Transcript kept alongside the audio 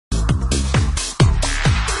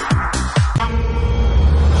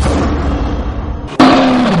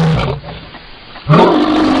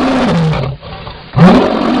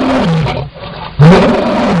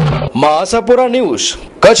मा आशापुरा न्यूज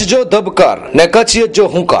कच्छ जो धबकार ने कच्छियत जो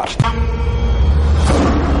हुंकार।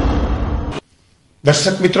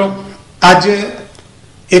 दर्शक मित्रों, आज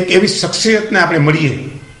एक एवी शख्सियत ने आपणे मळीए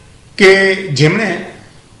के जेमणे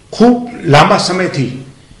खूब लांबा समयथी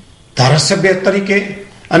धारासभ्य तरीके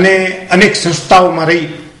अने अनेक संस्थाओमां रही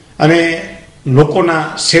अने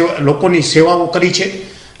लोकोनी सेवाओ करी छे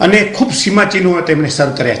अने खूब सीमाचिन्हो तेमणे सर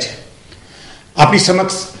कर्या छे। आपणी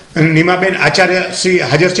समक्ष निमाबेन आचार्य श्री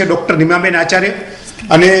हाजर छे, डॉक्टर निमाबेन आचार्य,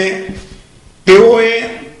 अने तेओए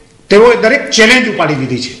दरेक चेलेन्ज उपाड़ी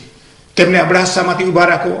लीधी छे। तेमने अबડાસામાંથી ઉભા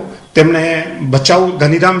રાખો, તેમને બચાવ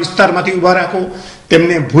ગાંધીધામ વિસ્તારમાંથી ઉભા રાખો,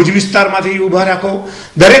 તેમને ભુજ વિસ્તારમાંથી ઉભા રાખો,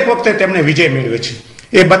 દરેક વખતે તેમને વિજય મેળવે છે।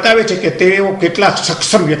 એ બતાવે છે કે તેઓ કેટલા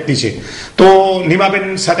સક્ષમ વ્યક્તિ છે। તો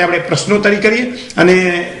નિમાબેન સાથે આપણે પ્રશ્નોત્તરી કરીએ અને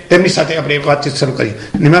તેમની સાથે આપણે વાતચીત શરૂ કરીએ।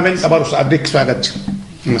 નિમાબેન, તમારું હાર્દિક સ્વાગત છે।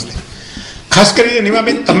 નમસ્તે। ખાસ કરીને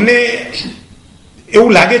નિમાબેન, તમને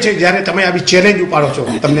એવું લાગે છે જ્યારે તમે આવી ચેલેન્જ ઉપાડો છો,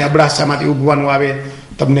 તમને અબડાસામાંથી ઉભવાનું આવે,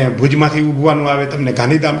 તમને ભુજમાંથી ઉભવાનું આવે, તમને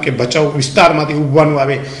ગાંધીધામ કે ભચાઉ વિસ્તારમાંથી ઉભવાનું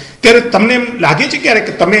આવે, ત્યારે તમને એમ લાગે છે ક્યારે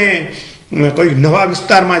કે તમે કોઈ નવા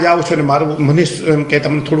વિસ્તારમાં જાઓ છો ને મને કે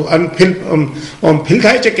તમને થોડું ફીલ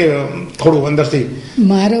થાય છે કે થોડું અંદરથી?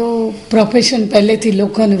 મારો પ્રોફેશન પહેલેથી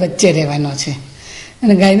લોકોની વચ્ચે રહેવાનો છે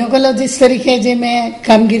અને ગાયનોકોલોજીસ્ટ તરીકે જે મેં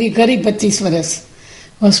કામગીરી કરી 25 વર્ષ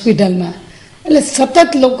હોસ્પિટલમાં, એટલે સતત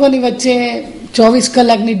લોકોની વચ્ચે 24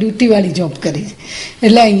 કલાકની ડ્યુટીવાળી જોબ કરી।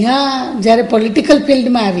 એટલે અહીંયા જ્યારે પોલિટિકલ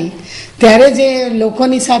ફિલ્ડમાં આવી ત્યારે જે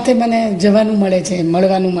લોકોની સાથે મને જવાનું મળે છે,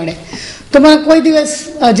 મળવાનું મળે, તો મને કોઈ દિવસ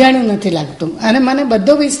અજાણ્યું નથી લાગતું। અને મને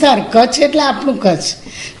બધો વિસ્તાર, કચ્છ એટલે આપણું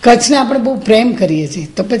કચ્છને આપણે બહુ પ્રેમ કરીએ છીએ,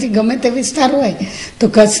 તો પછી ગમે તે વિસ્તાર હોય તો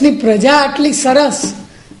કચ્છની પ્રજા આટલી સરસ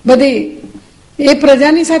બધી, એ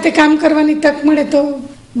પ્રજાની સાથે કામ કરવાની તક મળે તો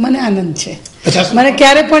મને આનંદ છે। મને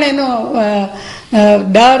ક્યારે પણ એનો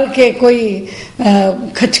ડર કે કોઈ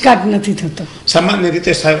ખચકાટ નથી થતો। સામાન્ય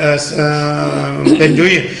રીતે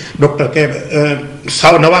જોઈએ ડોક્ટર કે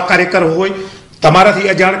સાવ નવા કાર્યકર હોય, તમારાથી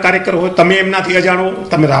અજાણ કાર્યકર હોય, તમે એમનાથી અજાણો,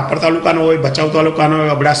 તમે રાપર તાલુકાનો હોય, ભચાઉ તાલુકાનો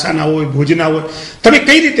હોય, અબડાસાના હોય, ભુજના હોય, તમે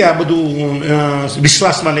કઈ રીતે આ બધું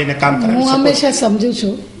વિશ્વાસમાં લઈને કામ કરો? હું હંમેશા સમજુ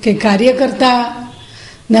છું કે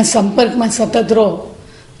કાર્યકર્તાના સંપર્કમાં સતત રહો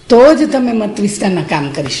તો જ તમે મત વિસ્તારના કામ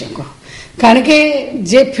કરી શકો। કારણ કે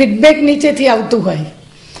જે ફીડબેક નીચેથી આવતું હોય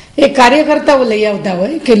એ કાર્યકર્તાઓ લઈ આવતા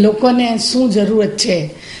હોય કે લોકોને શું જરૂરત છે,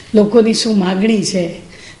 લોકોની શું માગણી છે।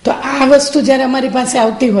 તો આ વસ્તુ જ્યારે અમારી પાસે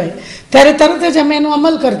આવતી હોય ત્યારે તરત જ અમે એનો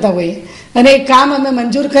અમલ કરતા હોઈએ અને એ કામ અમે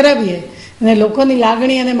મંજૂર કરાવીએ અને લોકોની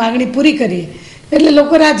લાગણી અને માગણી પૂરી કરીએ એટલે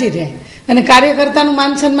લોકો રાજી રહે અને કાર્યકર્તાનું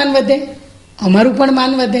માન સન્માન વધે, અમારું પણ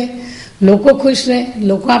માન વધે, લોકો ખુશ રહે,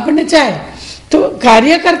 લોકો આપણને ચાહે। તો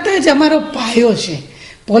કાર્યકર્તા જ અમારો પાયો છે।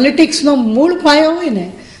 પોલિટિક્સનો મૂળ પાયો હોય ને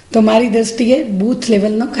તો મારી દ્રષ્ટિએ બૂથ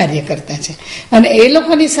લેવલનો કાર્યકર્તા છે અને એ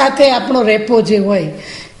લોકોની સાથે આપણો રેપો જે હોય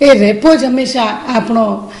એ રેપો જ હંમેશા આપણો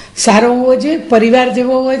સારો હોવો જોઈએ, પરિવાર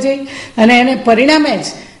જેવો હોવો જોઈએ અને એને પરિણામે જ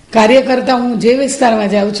કાર્યકર્તા, હું જે વિસ્તારમાં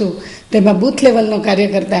જાઉં છું તેમાં બૂથ લેવલનો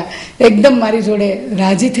કાર્યકર્તા એકદમ મારી જોડે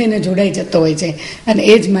રાજી થઈને જોડાઈ જતો હોય છે અને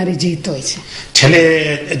એ જ મારી જીત હોય છે। છેલ્લે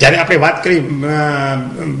જ્યારે આપણે વાત કરી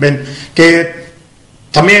બેન કે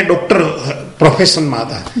તમે ડોક્ટર પ્રોફેશનમાં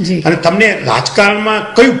હતા અને તમને રાજકારણમાં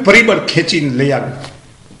કયું પરિબળ ખેંચીને લઈ આવ્યું?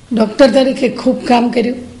 ડોક્ટર તરીકે ખૂબ કામ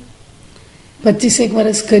કર્યું, 25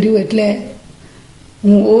 વર્ષ કર્યું, એટલે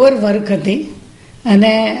હું ઓવરવર્ક હતી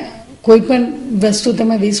અને કોઈ પણ વસ્તુ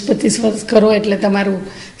તમે 20-25 વર્ષ કરો એટલે તમારું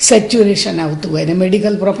સેચ્યુરેશન આવતું હોય ને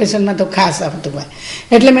મેડિકલ પ્રોફેશનમાં તો ખાસ આવતું હોય।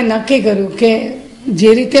 એટલે મેં નક્કી કર્યું કે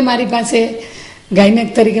જે રીતે મારી પાસે ગાયનેક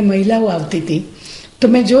તરીકે મહિલાઓ આવતી હતી તો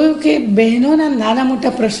મેં જોયું કે બહેનોના નાના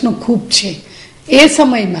મોટા પ્રશ્નો ખૂબ છે। એ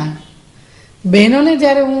સમયમાં બહેનોને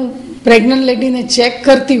જ્યારે હું પ્રેગ્નન્ટ લેડીને ચેક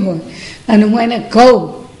કરતી હોય અને હું એને કહું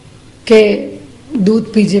કે દૂધ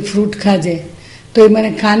પીજે, ફ્રૂટ ખાજે, તો એ મને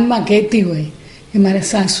કાનમાં કહેતી હોય એ મારા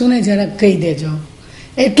સાસુને જરાક કહી દેજો।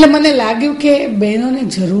 એટલે મને લાગ્યું કે બહેનોને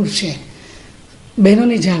જરૂર છે,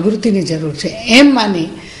 બહેનોની જાગૃતિની જરૂર છે એમ માની।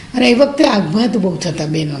 અને એ વખતે આપઘાત બહુ થતા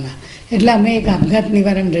બહેનોના, એટલે અમે એક આપઘાત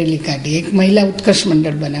નિવારણ રેલી કાઢી, એક મહિલા ઉત્કર્ષ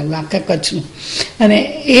મંડળ બનાવ્યું આખા કચ્છનું અને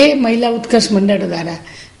એ મહિલા ઉત્કર્ષ મંડળ દ્વારા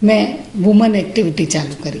મેં વુમન એક્ટિવિટી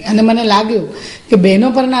ચાલુ કરી અને મને લાગ્યું કે બહેનો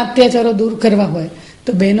પરના અત્યાચારો દૂર કરવા હોય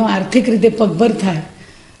તો બહેનો આર્થિક રીતે પગભર થાય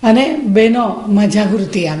અને બહેનોમાં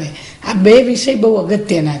જાગૃતિ આવે। આ બે વિષય બહુ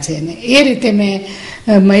અગત્યના છે અને એ રીતે મેં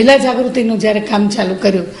મહિલા જાગૃતિનું જ્યારે કામ ચાલુ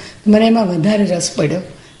કર્યું મને એમાં વધારે રસ પડ્યો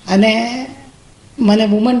અને મને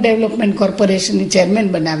વુમન ડેવલપમેન્ટ કોર્પોરેશનની ચેરમેન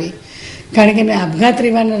બનાવી। કારણ કે મેં આપઘાત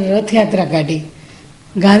નિવારણ રથયાત્રા કાઢી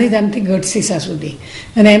ગાંધીધામથી ગઢસીસા સુધી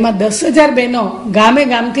અને એમાં 10,000 બહેનો ગામે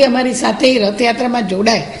ગામથી અમારી સાથે એ રથયાત્રામાં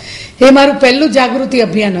જોડાય એ મારું પહેલું જાગૃતિ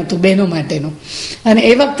અભિયાન હતું બહેનો માટેનું. અને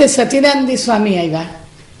એ વખતે સચિદાનંદ સ્વામી આવ્યા,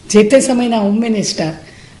 જે તે સમયના હોમ મિનિસ્ટર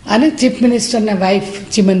અને ચીફ મિનિસ્ટરના વાઇફ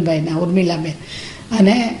ચિમનભાઈના ઉર્મિલાબેન.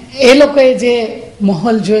 અને એ લોકોએ જે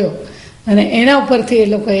માહોલ જોયો અને એના ઉપરથી એ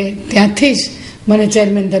લોકોએ ત્યાંથી જ મને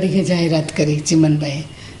ચેરમેન તરીકે જાહેરાત કરી ચિમનભાઈએ.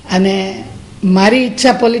 અને મારી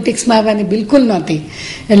ઈચ્છા પોલિટિક્સમાં આવવાની બિલકુલ નહોતી.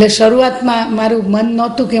 એટલે શરૂઆતમાં મારું મન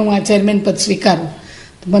નહોતું કે હું આ ચેરમેન પદ સ્વીકારું.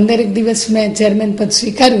 15 દિવસ મેં ચેરમેન પદ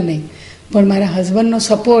સ્વીકાર્યું નહીં, પણ મારા હસબન્ડનો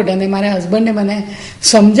સપોર્ટ અને મારા હસબન્ડે મને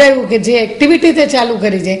સમજાવ્યું કે જે એક્ટિવિટી તે ચાલુ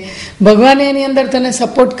કરી છે, ભગવાને એની અંદર તને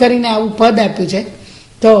સપોર્ટ કરીને આવું પદ આપ્યું છે,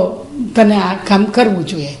 તો તને આ કામ કરવું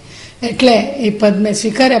જોઈએ. એટલે એ પદ મેં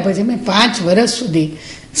સ્વીકાર્યા પછી મેં 5 વર્ષ સુધી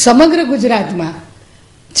સમગ્ર ગુજરાતમાં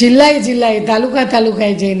જિલ્લાએ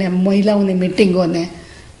તાલુકાએ જઈને મહિલાઓની મિટિંગોને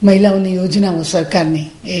મહિલાઓની યોજનાઓ સરકારની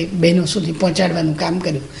એ બહેનો સુધી પહોંચાડવાનું કામ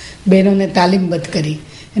કર્યું. બહેનોને તાલીમબદ્ધ કરી,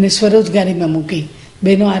 એને સ્વરોજગારીમાં મૂકી,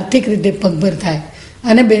 બહેનો આર્થિક રીતે પગભર થાય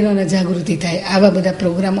અને બહેનોને જાગૃતિ થાય, આવા બધા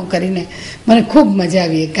પ્રોગ્રામો કરીને મને ખૂબ મજા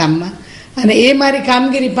આવી એ કામમાં. અને એ મારી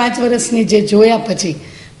કામગીરી 5 વર્ષની જે જોયા પછી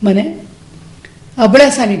મને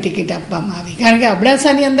અબડાસાની ટિકિટ આપવામાં આવી. કારણ કે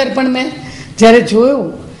અબડાસાની અંદર પણ મેં જ્યારે જોયું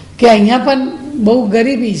કે અહીંયા પણ બહુ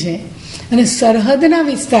ગરીબી છે અને સરહદના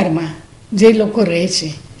વિસ્તારમાં જે લોકો રહે છે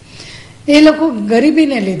એ લોકો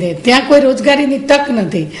ગરીબીને લીધે ત્યાં કોઈ રોજગારીની તક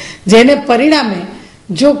નથી, જેને પરિણામે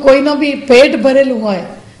જો કોઈનો બી પેટ ભરેલું હોય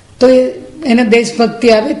તો એને દેશભક્તિ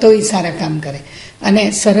આવે તો એ સારા કામ કરે. અને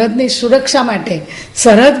સરહદની સુરક્ષા માટે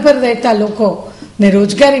સરહદ પર રહેતા લોકોને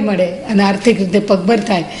રોજગારી મળે અને આર્થિક રીતે પગભર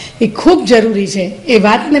થાય એ ખૂબ જરૂરી છે. એ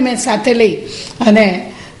વાતને મેં સાથે લઈ અને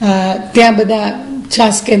ત્યાં બધા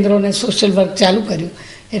છાસ કેન્દ્રોને સોશિયલ વર્ક ચાલુ કર્યું.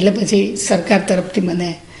 એટલે પછી સરકાર તરફથી મને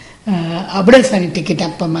અબડાસાની ટિકિટ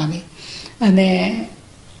આપવામાં આવી. અને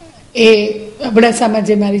એ અબડાસામાં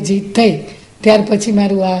જે મારી જીત થઈ ત્યાર પછી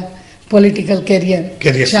મારું આ પોલિટિકલ કેરિયર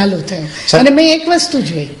ચાલુ થયું. અને મેં એક વસ્તુ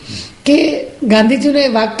જોઈ કે ગાંધીજીનું એ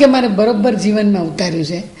વાક્ય મારે બરોબર જીવનમાં ઉતાર્યું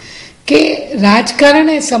છે કે રાજકારણ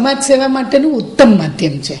એ સમાજ સેવા માટેનું ઉત્તમ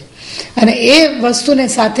માધ્યમ છે. અને એ વસ્તુને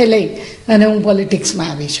સાથે લઈ અને હું પોલિટિક્સમાં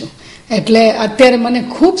આવી છું. એટલે અત્યારે મને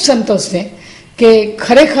ખૂબ સંતોષ છે કે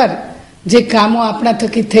ખરેખર જે કામો આપણા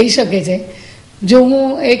થકી થઈ શકે છે, જો હું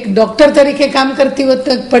એક ડૉક્ટર તરીકે કામ કરતી હોત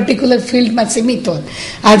તો પર્ટિક્યુલર ફિલ્ડમાં સીમિત હોત.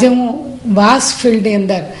 આજે હું વાસ્ટ ફિલ્ડની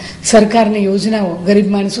અંદર સરકારની યોજનાઓ ગરીબ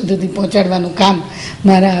માણસો સુધી પહોંચાડવાનું કામ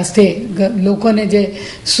મારા હસ્તે, લોકોને જે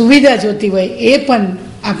સુવિધા જોતી હોય એ પણ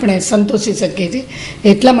આપણે સંતોષી શકીએ છીએ.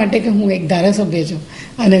 એટલા માટે કે હું એક ધારાસભ્ય છું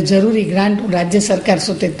અને જરૂરી ગ્રાન્ટ હું રાજ્ય સરકાર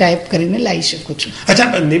સુધી ટાઈપ કરીને લાવી શકું છું.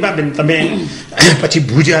 અચ્છા નીમાબેન, તમે પછી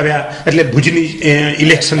ભુજ આવ્યા, એટલે ભુજની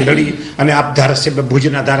ઇલેક્શન લડી અને આપ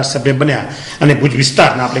ભુજના ધારાસભ્ય બન્યા અને ભુજ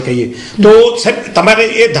વિસ્તારના આપણે કહીએ તો સાહેબ તમારે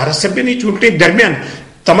એ ધારાસભ્યની ચૂંટણી દરમિયાન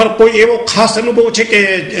તમારો કોઈ એવો ખાસ અનુભવ છે કે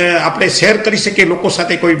આપણે શેર કરી શકીએ લોકો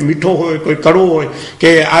સાથે? કોઈ મીઠો હોય, કોઈ કડવો હોય, કે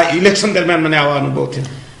આ ઇલેક્શન દરમિયાન મને આવા અનુભવ થયો?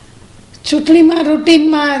 ચૂંટણીમાં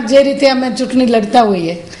રૂટીનમાં જે રીતે અમે ચૂંટણી લડતા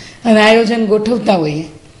હોઈએ અને આયોજન ગોઠવતા હોઈએ,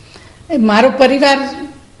 મારો પરિવાર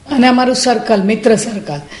અને અમારું સર્કલ, મિત્ર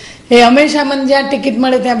સર્કલ, એ હંમેશા મને જ્યાં ટિકિટ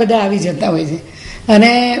મળે ત્યાં બધા આવી જતા હોય છે.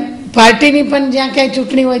 અને પાર્ટીની પણ જ્યાં ક્યાંય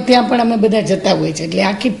ચૂંટણી હોય ત્યાં પણ અમે બધા જતા હોય છે. એટલે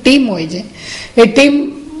આખી ટીમ હોય છે, એ ટીમ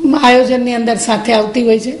આયોજનની અંદર સાથે આવતી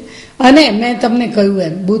હોય છે. અને મેં તમને કહ્યું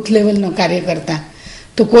એમ બૂથ લેવલનો કાર્યકર્તા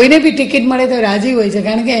તો કોઈને બી ટિકિટ મળે તો રાજી હોય છે,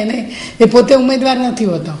 કારણ કે એને એ પોતે ઉમેદવાર નથી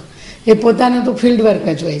હોતો, એ પોતાનું તો ફિલ્ડ વર્ક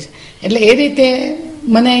જ હોય છે. એટલે એ રીતે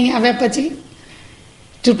મને અહીં આવ્યા પછી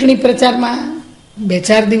ચૂંટણી પ્રચારમાં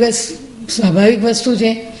 2-4 દિવસ સ્વાભાવિક વસ્તુ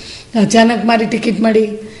છે. અચાનક મારી ટિકિટ મળી,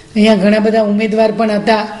 અહીંયા ઘણા બધા ઉમેદવાર પણ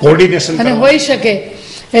હતા અને હોઈ શકે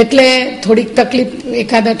એટલે થોડીક તકલીફ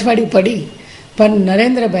એકાદ અઠવાડિયું પડી. પણ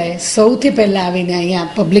નરેન્દ્રભાઈ સૌથી પહેલાં આવીને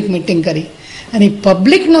અહીંયા પબ્લિક મિટિંગ કરી અને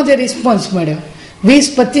પબ્લિકનો જે રિસ્પોન્સ મળ્યો,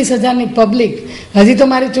 20-25 હજારની પબ્લિક. હજી તો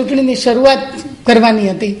મારી ચૂંટણીની શરૂઆત કરવાની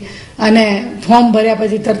હતી અને ફોર્મ ભર્યા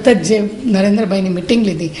પછી તરત જ જે નરેન્દ્રભાઈની મિટિંગ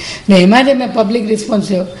લીધી ને એમાં જે મેં પબ્લિક રિસ્પોન્સ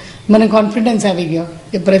જોયો, મને કોન્ફિડન્સ આવી ગયો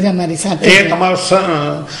કે પ્રજા મારી સાથે. એ તમારું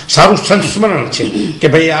સારું સંસ્મરણ છે કે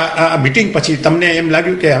ભાઈ આ મિટિંગ પછી તમને એમ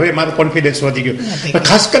લાગ્યું કે હવે મારો કોન્ફિડન્સ વધી ગયો.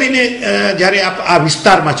 ખાસ કરીને જ્યારે આ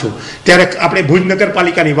વિસ્તારમાં છું ત્યારે આપણે ભુજ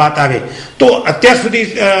નગરપાલિકાની વાત આવે તો અત્યાર સુધી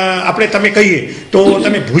આપણે તમે કહીએ તો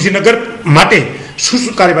તમે ભુજનગર માટે શું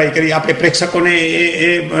કાર્યવાહી કરી? આપણે પ્રેક્ષકોને એ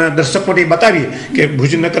દર્શકોને બતાવીએ કે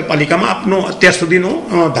ભુજ નગરપાલિકામાં આપનો અત્યાર સુધીનો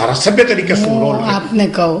ધારાસભ્ય તરીકે શું રોલ? આપને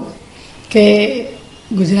કહું કે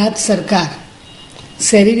ગુજરાત સરકાર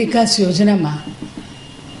શહેરી વિકાસ યોજનામાં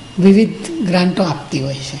વિવિધ ગ્રાન્ટો આપતી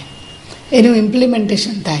હોય છે, એનું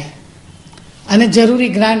ઇમ્પ્લિમેન્ટેશન થાય અને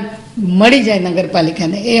જરૂરી ગ્રાન્ટ મળી જાય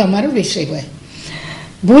નગરપાલિકાને, એ અમારો વિષય હોય.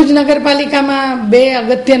 ભુજ નગરપાલિકામાં 2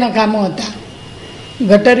 અગત્યના કામો હતા,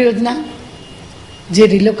 ગટર યોજના, જે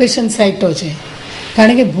રિલોકેશન સાઇટો છે,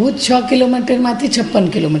 કારણ કે ભુજ 6 કિલોમીટરમાંથી 56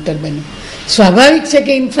 કિલોમીટર બન્યું. સ્વાભાવિક છે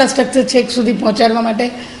કે ઇન્ફ્રાસ્ટ્રક્ચર છેક સુધી પહોંચાડવા માટે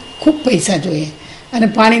ખૂબ પૈસા જોઈએ, અને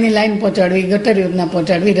પાણીની લાઈન પહોંચાડવી, ગટર યોજના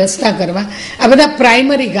પહોંચાડવી, રસ્તા કરવા, આ બધા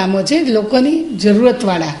પ્રાઇમરી કામો છે લોકોની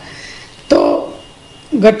જરૂરતવાળા. તો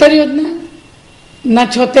ગટર યોજનાના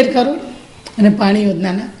 76 કરોડ અને પાણી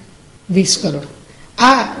યોજનાના 20 કરોડ,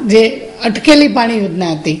 આ જે અટકેલી પાણી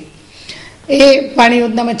યોજના હતી એ પાણી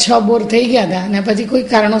યોજનામાં 6 બોર થઈ ગયા હતા, અને પછી કોઈ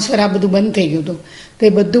કારણોસર આ બધું બંધ થઈ ગયું હતું. તો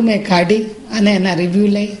એ બધું મેં કાઢી અને એના રિવ્યૂ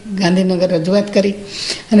લઈ ગાંધીનગર રજૂઆત કરી,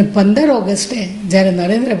 અને 15 ઓગસ્ટે જ્યારે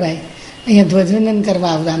નરેન્દ્રભાઈ અહીંયા ધ્વજવંદન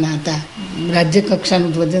કરવા આવવાના હતા, રાજ્ય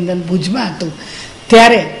કક્ષાનું ધ્વજવંદન ભુજમાં હતું,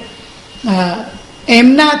 ત્યારે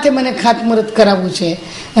એમના હાથે મને ખાતમુહૂર્ત કરાવવું છે,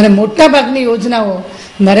 અને મોટાભાગની યોજનાઓ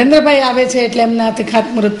નરેન્દ્રભાઈ આવે છે એટલે એમના હાથે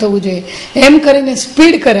ખાતમુહૂર્ત થવું જોઈએ એમ કરીને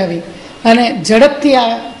સ્પીડ કરાવી અને ઝડપથી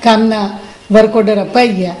આ કામના વર્ક ઓર્ડર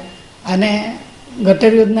અપાઈ ગયા, અને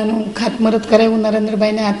ગટર યોજનાનું ખાતમુહૂર્ત કરાવ્યું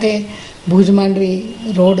નરેન્દ્રભાઈને હાથે. ભુજ માંડવી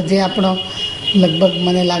રોડ જે આપણો લગભગ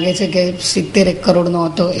મને લાગે છે કે 70 કરોડનો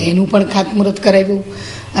હતો, એનું પણ ખાતમુહૂર્ત કરાવ્યું.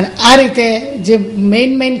 અને આ રીતે જે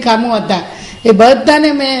મેઇન કામો હતા એ બધાને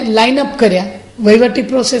મેં લાઇનઅપ કર્યા, વહીવટી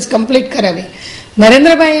પ્રોસેસ કમ્પ્લીટ કરાવી.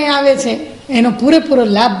 નરેન્દ્રભાઈ આવે છે એનો પૂરેપૂરો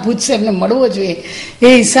લાભ ભુજ શહેરને મળવો જોઈએ એ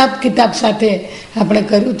હિસાબ કિતાબ સાથે આપણે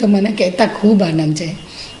કર્યું. તો મને કહેતા ખૂબ આનંદ છે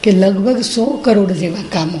કે લગભગ 100 કરોડ જેવા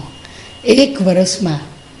કામો 1 વર્ષમાં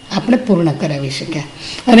આપણે પૂર્ણ કરાવી શક્યા.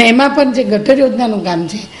 અને એમાં પણ જે ગટર યોજનાનું કામ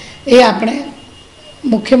છે એ આપણે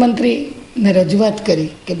મુખ્યમંત્રીને રજૂઆત કરી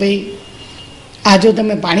કે ભાઈ આ જો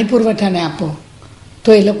તમે પાણી પુરવઠાને આપો તો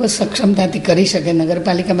એ લોકો સક્ષમતાથી કરી શકે,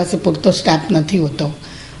 નગરપાલિકા પાસે પૂરતો સ્ટાફ નથી હોતો.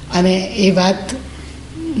 અને એ વાત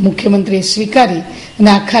મુખ્યમંત્રીએ સ્વીકારી અને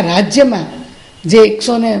આખા રાજ્યમાં જે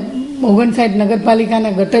 159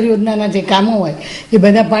 નગરપાલિકાના ગટર યોજનાના જે કામો હોય એ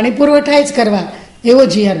બધા પાણી પુરવઠા જ કરવા એવો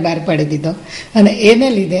જીઆર બહાર પાડી દીધો. અને એને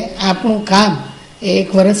લીધે આપણું કામ એ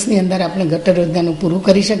 1 વર્ષની અંદર આપણે ગટર યોજનાનું પૂરું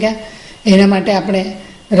કરી શક્યા. એના માટે આપણે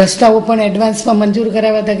રસ્તાઓ પણ એડવાન્સમાં મંજૂર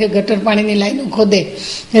કરાવ્યા હતા કે ગટર પાણીની લાઈનો ખોદે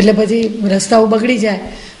એટલે પછી રસ્તાઓ બગડી જાય,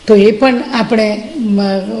 તો એ પણ આપણે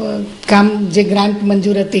કામ જે ગ્રાન્ટ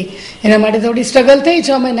મંજૂર હતી એના માટે થોડી સ્ટ્રગલ થઈ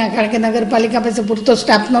 6 મહિના, કારણ કે નગરપાલિકા પાસે પૂરતો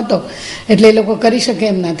સ્ટાફ નહોતો એટલે એ લોકો કરી શકે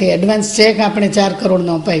એમ નથી. એડવાન્સ ચેક આપણે 4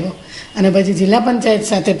 કરોડનો અપાવ્યો, અને પછી જિલ્લા પંચાયત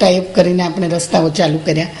સાથે ટાઈઅપ કરીને આપણે રસ્તાઓ ચાલુ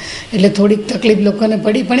કર્યા. એટલે થોડીક તકલીફ લોકોને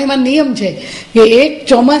પડી, પણ એમાં નિયમ છે કે એક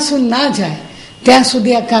ચોમાસું ના જાય ત્યાં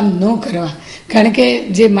સુધી આ કામ ન કરવા, કારણ કે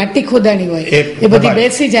જે માટી ખોદાણી હોય એ બધી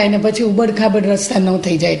બેસી જાય ને પછી ઉબડ ખાબડ રસ્તા ન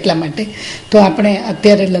થઈ જાય એટલા માટે. તો આપણે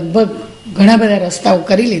અત્યારે લગભગ ઘણા બધા રસ્તાઓ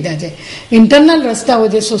કરી લીધા છે. ઇન્ટરનલ રસ્તાઓ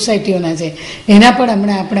જે સોસાયટીઓના છે એના પણ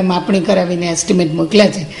હમણાં આપણે માપણી કરાવીને એસ્ટિમેટ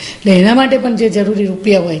મોકલ્યા છે, એટલે એના માટે પણ જે જરૂરી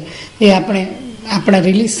રૂપિયા હોય એ આપણા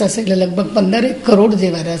રિલીઝ થશે. એટલે લગભગ 15 કરોડ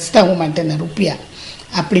જેવા રસ્તાઓ માટેના રૂપિયા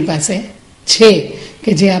આપણી પાસે છે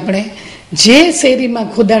કે જે આપણે જે શેરીમાં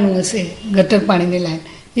ખોદાણું હશે ગટર પાણીની લાઈન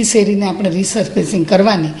એ શેરીને આપણે રિસર્ફેસિંગ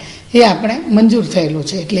કરવાની એ આપણે મંજૂર થયેલું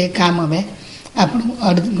છે. એટલે એ કામ હવે આપણું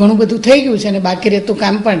ઘણું બધું થઈ ગયું છે, અને બાકી રહેતું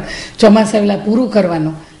કામ પણ ચોમાસા પહેલાં પૂરું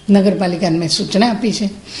કરવાનું નગરપાલિકાને મેં સૂચના આપી છે.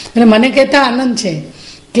 અને મને કહેતા આનંદ છે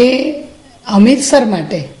કે હમીરસર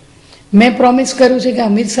માટે મેં પ્રોમિસ કર્યું છે કે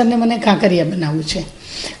હમીરસરને મને કાંકરિયા બનાવવું છે,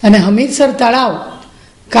 અને હમીરસર તળાવ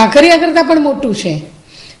કાંકરિયા કરતાં પણ મોટું છે.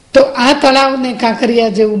 તો આ તળાવને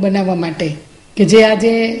કાંકરિયા જેવું બનાવવા માટે કે જે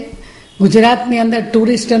આજે ગુજરાતની અંદર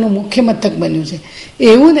ટુરિસ્ટનું મુખ્ય મથક બન્યું છે,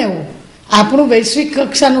 એવું ને એવું આપણું વૈશ્વિક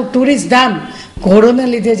કક્ષાનું ટુરિસ્ટ ધામ ઘોડોને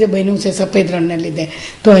લીધે જે બન્યું છે, સફેદ રણને લીધે.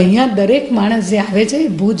 તો અહીંયા દરેક માણસ જે આવે છે એ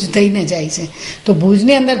ભુજ થઈને જાય છે, તો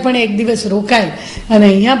ભુજની અંદર પણ એક દિવસ રોકાય અને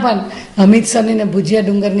અહીંયા પણ હમીરસરની ને ભુજિયા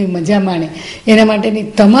ડુંગરની મજા માણે એના માટેની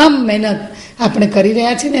તમામ મહેનત આપણે કરી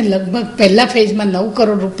રહ્યા છીએ. ને લગભગ પહેલા ફેઝમાં 9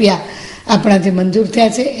 કરોડ રૂપિયા આપણા જે મંજૂર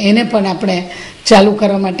થયા છે એને પણ આપણે ચાલુ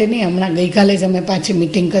કરવા માટેની હમણાં ગઈકાલે જ અમે પાછી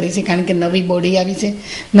મિટિંગ કરી છે, કારણ કે નવી બોડી આવી છે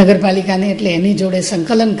નગરપાલિકાની, એટલે એની જોડે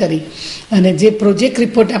સંકલન કરી અને જે પ્રોજેક્ટ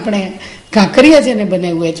રિપોર્ટ આપણે કાંકરિયા જેને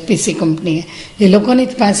બનાવ્યું એચપીસી કંપનીએ એ લોકોની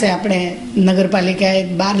જ પાસે આપણે નગરપાલિકાએ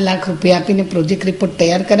 12 લાખ રૂપિયા આપીને પ્રોજેક્ટ રિપોર્ટ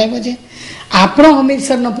તૈયાર કરાવ્યો છે. આપણો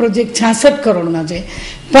હમીરસરનો પ્રોજેક્ટ 66 કરોડનો છે,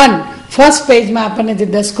 પણ ફર્સ્ટ પેજમાં આપણને જે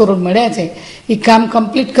 10 કરોડ મળ્યા છે એ કામ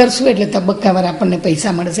કમ્પ્લીટ કરશું એટલે તબક્કાવાર આપણને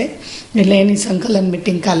પૈસા મળશે. એટલે એની સંકલન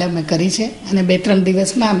મિટિંગ કાલે અમે કરી છે, અને 2-3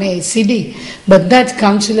 દિવસમાં અમે સીડી બધા જ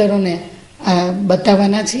કાઉન્સિલરોને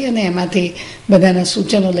બતાવવાના છીએ, અને એમાંથી બધાના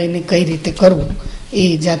સૂચનો લઈને કઈ રીતે કરવું એ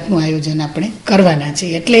જાતનું આયોજન આપણે કરવાના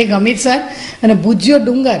છીએ. એટલે એક હમીરસર અને ભુજિયો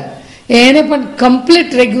ડુંગર એને પણ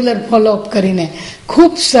કમ્પ્લીટ રેગ્યુલર ફોલોઅપ કરીને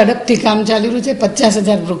ખૂબ ઝડપથી કામ ચાલી રહ્યું છે.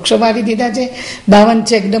 50,000 વૃક્ષો વાવી દીધા છે, 52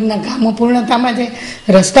 ચેકડેમના કામો પૂર્ણતામાં છે,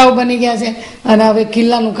 રસ્તાઓ બની ગયા છે અને હવે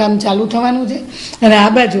કિલ્લાનું કામ ચાલુ થવાનું છે. અને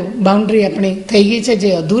આ બાજુ બાઉન્ડ્રી આપણી થઈ ગઈ છે, જે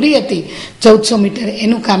અધૂરી હતી 1400 મીટર,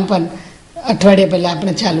 એનું કામ પણ અઠવાડિયા પહેલા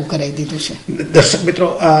આપણે ચાલુ કરાવી દીધું છે. દર્શક મિત્રો,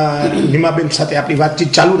 નિમાબેન સાથે આપણી વાતચીત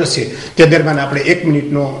ચાલુ રહેશે. તે દરમિયાન આપણે 1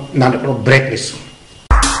 મિનિટનો નાનકડો બ્રેક લઈશું.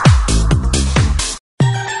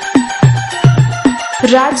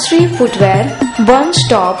 Rajshree footwear, one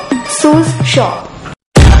stop shoes shop.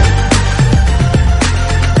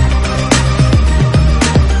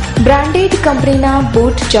 Branded કંપનીના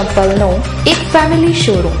બૂટ ચંપલનો એક ફેમિલી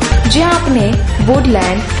શોરૂમ, જ્યાં આપને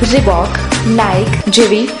વુડલેન્ડ, રિબોક, નાઇક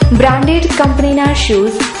જેવી બ્રાન્ડેડ કંપનીના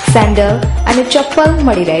શૂઝ, સેન્ડલ અને ચપ્પલ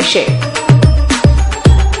મળી રહેશે.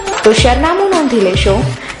 તો સરનામું નોંધી લેશો.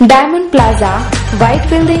 ડાયમંડ પ્લાઝા, વ્હાઇટ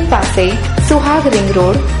બિલ્ડિંગ પાસે, Suhag ring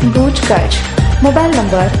road, Bhuj, Kutch. Mobile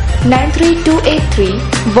number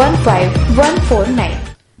 9328315149.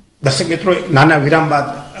 દર્શક મિત્રો, નાના વિરામ બાદ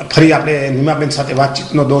ફરી આપણે નિમાબેન સાથે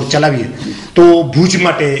વાતચીતનો દોર ચલાવીએ. તો ભુજ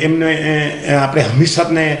માટે એમને આપણે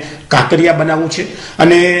હમીરસરને કાંકરિયા બનાવવું છે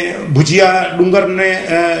અને ભુજિયા ડુંગરને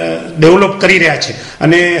ડેવલપ કરી રહ્યા છે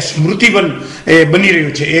અને સ્મૃતિવન એ બની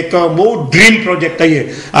રહ્યું છે. એક બહુ ડ્રીમ પ્રોજેક્ટ કહીએ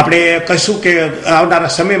આપણે, કહીશું કે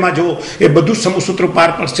આવનારા સમયમાં જો એ બધું સમસૂત્રો પાર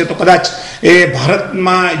પડશે તો કદાચ એ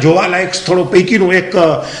ભારતમાં જોવાલાયક સ્થળો પૈકીનું એક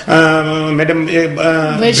મેડમ એ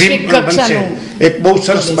ડ્રીમ બનશે, એક બહુ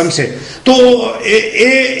સરસ બનશે. તો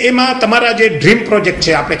એમાં તમારા જે ડ્રીમ પ્રોજેક્ટ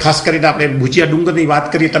છે, આપણે ખાસ કરીને આપણે ભુજિયા ડુંગરની વાત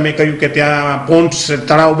કરીએ. તમે કહ્યું કે ત્યાં પોન્ડ્સ,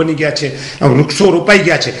 તળાવ બની ગયા છે, વૃક્ષો રોપાઈ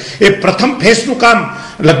ગયા છે. એ પ્રથમ ફેઝનું કામ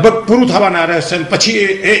લગભગ પૂરું થવાના રહેશે. પછી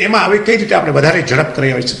એમાં હવે કઈ રીતે આપણે વધારે ઝડપ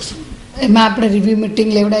કરી આવી શકશું? એમાં આપણે રિવ્યુ મિટિંગ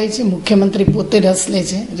લેવડાવી છે. મુખ્યમંત્રી પોતે રસ લે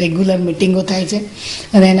છે, રેગ્યુલર મિટિંગો થાય છે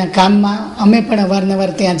અને એના કામમાં અમે પણ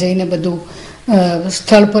અવારનવાર ત્યાં જઈને બધું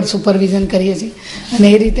સ્થળ પર સુપરવિઝન કરીએ છીએ. અને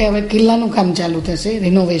એ રીતે હવે કિલ્લાનું કામ ચાલુ થશે,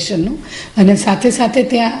 રિનોવેશનનું. અને સાથે સાથે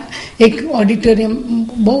ત્યાં એક ઓડિટોરિયમ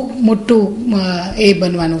બહુ મોટું એ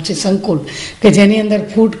બનવાનું છે, સંકુલ, કે જેની અંદર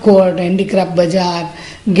ફૂડ કોર્ટ, હેન્ડીક્રાફ્ટ બજાર,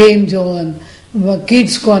 ગેમ ઝોન,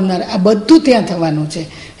 કિડ્સ કોર્નર, આ બધું ત્યાં થવાનું છે.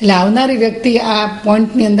 એટલે આવનારી વ્યક્તિ આ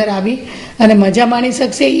પોઈન્ટની અંદર આવી અને મજા માણી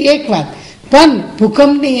શકશે. એ એક વાત. પણ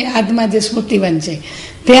ભૂકંપની યાદમાં જે સ્મૃતિવન છે,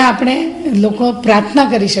 ત્યાં આપણે લોકો પ્રાર્થના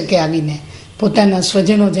કરી શકે, આવીને પોતાના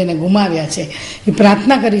સ્વજનો જેને ગુમાવ્યા છે એ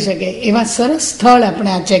પ્રાર્થના કરી શકે એવા સરસ સ્થળ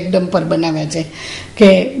આપણે આ ચેકડેમ પર બનાવ્યા છે, કે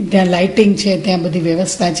ત્યાં લાઇટિંગ છે, ત્યાં બધી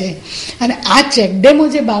વ્યવસ્થા છે. અને આ ચેકડેમો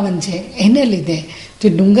જે 52 છે, એને લીધે જે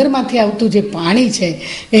ડુંગરમાંથી આવતું જે પાણી છે,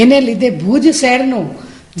 એને લીધે ભુજ શહેરનું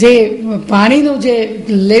જે પાણીનું જે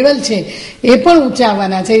લેવલ છે એ પણ ઊંચા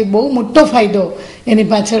આવવાના છે. એ બહુ મોટો ફાયદો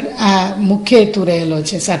એની પાછળ આ મુખ્ય હેતુ રહેલો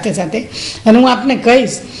છે. સાથે સાથે અને હું આપને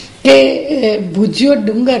કહીશ કે ભુજિયો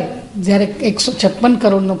ડુંગર જ્યારે 156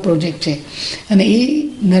 કરોડનો પ્રોજેક્ટ છે અને એ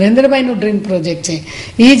નરેન્દ્રભાઈનું ડ્રીમ પ્રોજેક્ટ છે,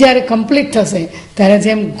 એ જ્યારે કમ્પ્લીટ થશે ત્યારે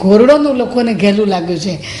જેમ ઘોરડોનું લોકોને ઘેલું લાગ્યું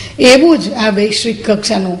છે, એવું જ આ વૈશ્વિક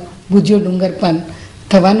કક્ષાનું ભુજિયો ડુંગર પણ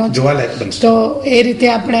થવાનો છે. તો એ રીતે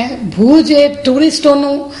આપણે ભુજ એ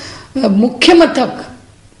ટુરિસ્ટોનું મુખ્ય મથક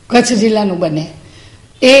કચ્છ જિલ્લાનું બને,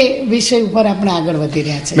 એ વિષય ઉપર આપણે આગળ વધી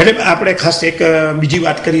રહ્યા છે. મેડમ, આપણે ખાસ એક બીજી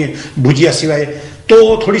વાત કરીએ ભુજિયા સિવાય, તો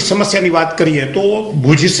થોડી સમસ્યાની વાત કરીએ તો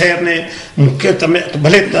ભુજ શહેરને મુખ્ય, તમે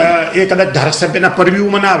ભલે એ કદાચ ધારાસભ્યના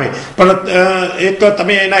પરવ્યુમાં ના આવે, પણ એક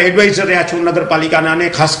તમે એના એડવાઇઝર રહ્યા છો નગરપાલિકાના, અને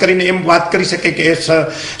ખાસ કરીને એમ વાત કરી શકે કે એ જ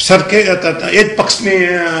પક્ષની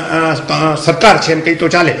સરકાર છે એમ કહી તો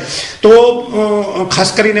ચાલે. તો ખાસ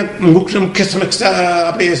કરીને મુખ્ય સમસ્યા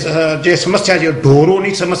આપણે જે સમસ્યા છે,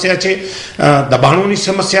 ઢોરોની સમસ્યા છે, દબાણોની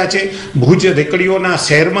સમસ્યા છે, ભુજ રેકડીઓના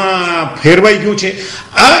શહેરમાં ફેરવાઈ ગયું છે.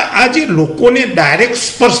 આ જે લોકોને ડાયરેક્ટ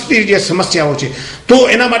સ્પર્શની જે સમસ્યાઓ છે, તો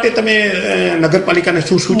એના માટે તમે નગરપાલિકાને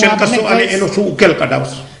શું સૂચન કરશો અને એનો શું ઉકેલ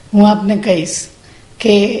કઢાવશો? હું આપને કહીશ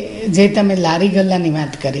કે જે તમે લારી ગલ્લાની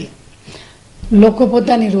વાત કરી, લોકો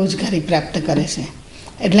પોતાની રોજગારી પ્રાપ્ત કરે છે,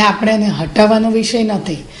 એટલે આપણે એને હટાવવાનો વિષય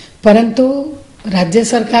નથી. પરંતુ રાજ્ય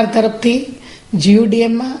સરકાર તરફથી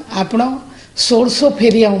GUDMમાં આપણો 1600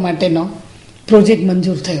 ફેરિયાઓ માટેનો પ્રોજેક્ટ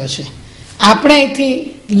મંજૂર થયો છે. આપણે અહીંથી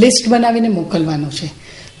લિસ્ટ બનાવીને મોકલવાનું છે.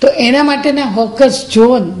 તો એના માટેના હોકર્સ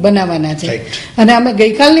ઝોન બનાવવાના છે. અને અમે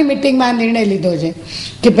ગઈકાલની મિટિંગમાં આ નિર્ણય લીધો છે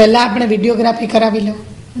કે પહેલાં આપણે વિડીયોગ્રાફી કરાવી લો,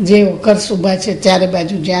 જે હોકર્સ ઊભા છે ચારે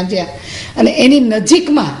બાજુ જ્યાં જ્યાં, અને એની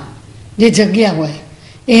નજીકમાં જે જગ્યા હોય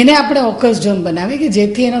એને આપણે હોકર્સ ઝોન બનાવી, કે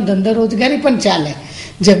જેથી એનો ધંધો રોજગારી પણ ચાલે.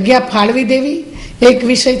 જગ્યા ફાળવી દેવી એક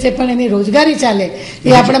વિષય છે, પણ એની રોજગારી ચાલે એ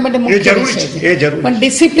આપણા માટે મુખ્ય વિષય છે. પણ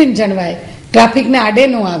ડિસિપ્લિન જળવાય, ટ્રાફિકને આડે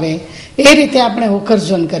ન આવે, એ રીતે આપણે હોકર્સ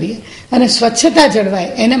ઝોન કરીએ અને સ્વચ્છતા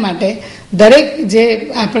જળવાય એને માટે દરેક જે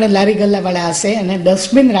આપણે લારી ગલ્લાવાળા હશે એને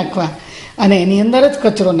ડસ્ટબિન રાખવા અને એની અંદર જ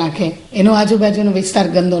કચરો નાખે, એનો આજુબાજુનો વિસ્તાર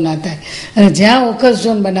ગંદો ના થાય. અને જ્યાં હોકર્સ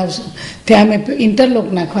ઝોન બનાવશું ત્યાં અમે ઇન્ટરલોક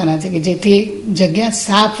નાખવાના છે કે જેથી જગ્યા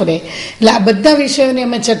સાફ રહે. એટલે આ બધા વિષયોની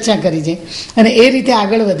અમે ચર્ચા કરી છે અને એ રીતે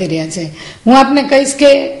આગળ વધી રહ્યા છે. હું આપને કહીશ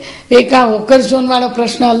કે એક આ હોકર્સ ઝોન વાળો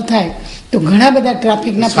પ્રશ્ન હલ થાય તો ઘણા બધા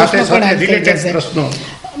ટ્રાફિકના પ્રશ્નો પણ હલ થઈ જશે.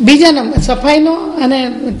 બીજા નંબર સફાઈનો અને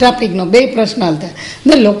ટ્રાફિકનો 2 પ્રશ્ન હલ થાય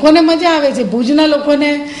ને લોકોને મજા આવે છે. ભુજના લોકોને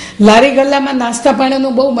લારી ગલ્લામાં નાસ્તા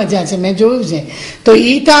પાણીનું બહુ મજા છે, મેં જોયું છે. તો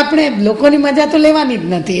એ તો આપણે લોકોની મજા તો લેવાની જ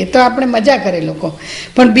નથી, એ તો આપણે મજા કરે લોકો.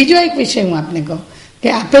 પણ બીજો એક વિષય હું આપને કહું કે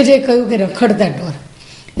આપે જે કહ્યું કે રખડતા ઢોર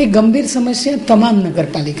એ ગંભીર સમસ્યા તમામ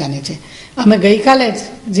નગરપાલિકાની છે. અમે ગઈકાલે જ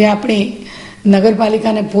જે આપણી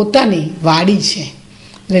નગરપાલિકાને પોતાની વાડી છે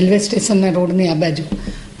રેલવે સ્ટેશનના રોડની આ બાજુ,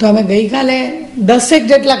 તો અમે ગઈકાલે 10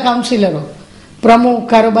 જેટલા કાઉન્સિલરો, પ્રમુખ,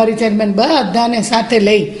 કારોબારી ચેરમેન બધાને સાથે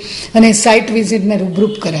લઈ અને સાઇટ વિઝિટને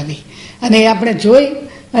રૂબરૂપ કરાવી અને એ આપણે જોઈ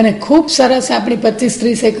અને ખૂબ સરસ આપણી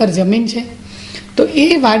 25-30 એકર જમીન છે. તો એ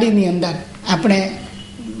વાડીની અંદર આપણે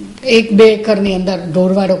 1-2 એકરની અંદર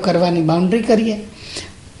ઢોરવાડો કરવાની બાઉન્ડ્રી કરીએ,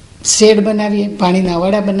 શેડ બનાવીએ, પાણીના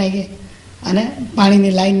અવાડા બનાવીએ અને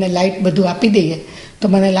પાણીની લાઈનને લાઇટ બધું આપી દઈએ. તો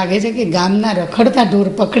મને લાગે છે કે ગામના રખડતા ઢોર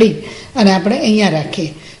પકડી અને આપણે અહીંયા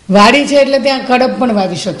રાખીએ. વાડી છે એટલે ત્યાં કડપ પણ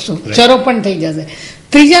વાવી શકશું, ચરો પણ થઈ જશે.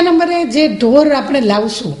 ત્રીજા નંબરે જે ઢોર આપણે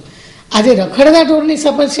લાવશું, આજે રખડતા ઢોરની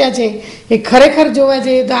સમસ્યા છે એ ખરેખર જોવા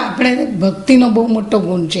જઈએ તો આપણે ભક્તિનો બહુ મોટો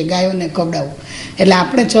ગુણ છે ગાયોને ખવડાવવું. એટલે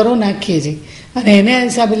આપણે ચરો નાખીએ છીએ અને એને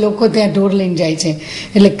હિસાબે લોકો ત્યાં ઢોર લઈને જાય છે.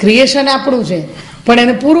 એટલે ક્રિએશન આપણું છે, પણ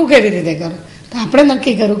એને પૂરું કેવી રીતે કરો? તો આપણે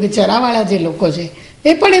નક્કી કર્યું કે ચરાવાળા જે લોકો છે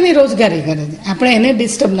એ પણ એની રોજગારી કરે છે, આપણે એને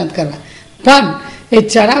ડિસ્ટર્બ નથી કરવા. પણ એ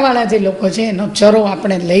ચરાવાળા જે લોકો છે એનો ચરો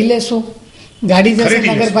આપણે લઈ લેશું, ગાડી જશે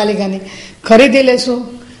નગરપાલિકાની, ખરીદી લેશું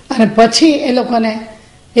અને પછી એ લોકોને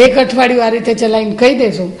 1 અઠવાડિયું આ રીતે ચલાવીને કહી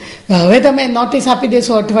દેશું હવે તમે નોટિસ આપી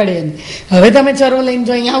દેશો અઠવાડિયાની, હવે તમે ચરો લઈને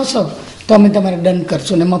જો અહીંયા આવશો તો અમે તમારે દંડ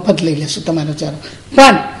કરશું ને મફત લઈ લેશું તમારો ચરો.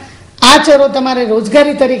 પણ આ ચરો તમારે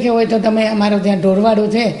રોજગારી તરીકે હોય તો તમે અમારો ત્યાં ઢોરવાડો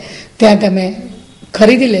છે ત્યાં તમે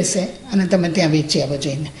ખરીદી લેશે અને તમે ત્યાં વેચી આવો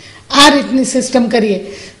જઈને. આ રીતની સિસ્ટમ કરીએ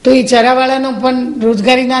તો એ ચરાવાળાનો પણ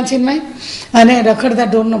રોજગારી ના છીનવાય અને રખડતા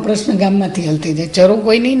ઢોરનો પ્રશ્ન ગામમાંથી હલ થઈ જાય. ચરો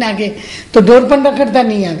કોઈ નહીં નાખે તો ઢોર પણ રખડતા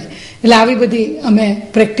નહીં આવે. એટલે આવી બધી અમે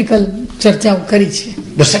પ્રેક્ટિકલ ચર્ચાઓ કરી છે.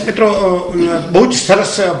 દર્શક મિત્રો, બહુ જ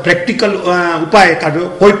સરસ પ્રેક્ટિકલ ઉપાય કાઢ્યો.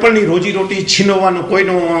 કોઈ પણની રોજીરોટી છીનવવાનો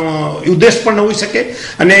કોઈનો ઉદ્દેશ પણ ન હોઈ શકે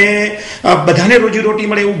અને બધાને રોજીરોટી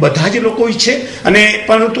મળે એવું બધા જ લોકો ઈચ્છે. અને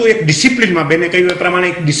પરંતુ એક ડિસિપ્લિનમાં, બેને કહ્યું એ પ્રમાણે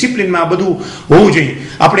એક ડિસિપ્લિનમાં આ બધું હોવું જોઈએ.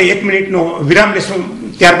 આપણે 1 મિનિટનો વિરામ લેશું,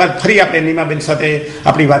 ત્યારબાદ ફરી આપણે નીમાબેન સાથે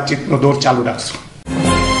આપણી વાતચીતનો દોર ચાલુ રાખશું.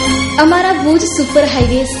 અમારા ભુજ સુપર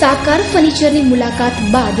હાઈવે સાકાર ફર્નિચરની મુલાકાત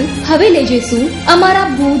બાદ હવે લઈ જઈશું અમારા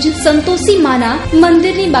ભુજ સંતોષી માના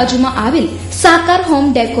મંદિરની બાજુમાં આવેલ સાકાર હોમ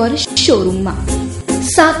ડેકોર શોરૂમમાં.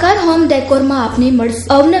 સાકાર હોમ ડેકોરમાં આપને મળશે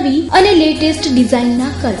અવનવી અને લેટેસ્ટ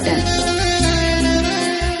ડિઝાઇનના કર્ટન,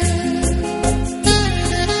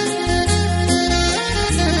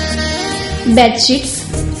 બેડશીટ્સ,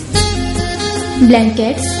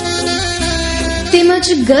 બ્લેન્કેટ્સ તેમજ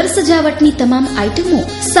ઘર સજાવટની તમામ આઇટમો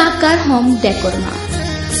સાકાર હોમ ડેકોરમાં.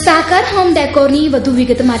 સાકાર હોમ ડેકોરની વધુ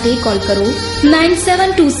વિગત માટે કોલ કરો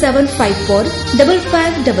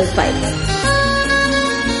 9727545555.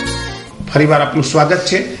 ફરીવાર આપનું સ્વાગત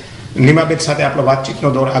છે. નીમાબેન સાથે આપણો વાતચીતનો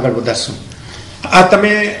દોર આગળ વધારશું. આ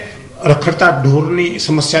તમે રખડતા ઢોરની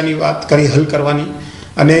સમસ્યાની વાત કરી, હલ કરવાની,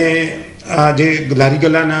 અને જે લારી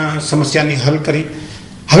ગલ્લાના સમસ્યાની હલ કરી.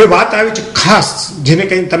 હવે વાત આવી છે ખાસ જેને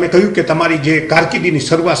કંઈ તમે કહ્યું કે તમારી જે કારકિર્દીની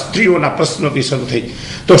શરૂઆત સ્ત્રીઓના પ્રશ્નોથી શરૂ થઈ.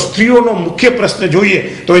 તો સ્ત્રીઓનો મુખ્ય પ્રશ્ન જોઈએ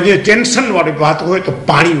તો જે ટેન્શનવાળી વાત હોય તો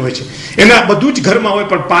પાણી હોય છે. એના બધું જ ઘરમાં હોય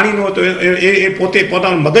પણ પાણી ન હોય તો એ પોતે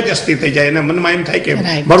પોતાનું મગજ અસ્થિર થઈ જાય, એના મનમાં એમ થાય કે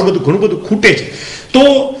ઘણું બધું ખૂટે છે. તો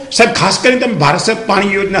સાહેબ, ખાસ કરીને તમે ભારત સરકાર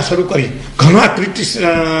પાણી યોજના શરૂ કરી, ઘણા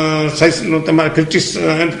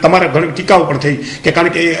તમારા ઘણી ટીકાઓ પણ થઈ કે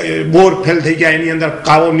કારણ કે બોર ફેલ થઈ ગયા, એની અંદર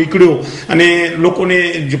કાવો નીકળ્યો અને લોકોને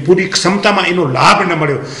પૂરી ક્ષમતામાં એનો લાભ ન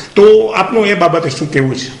મળ્યો. તો આપનું એ બાબતે શું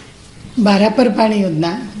કહેવું છે? બારાપર પાણી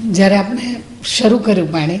યોજના જ્યારે આપણે શરૂ કર્યું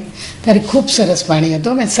પાણી ત્યારે ખૂબ સરસ પાણી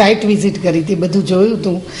હતું. મેં સાઇટ વિઝિટ કરી હતી, બધું જોયું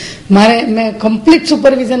હતું. મેં કમ્પ્લીટ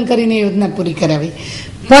સુપરવિઝન કરીને યોજના પૂરી કરાવી.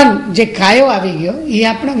 પણ જે કાયો આવી ગયો એ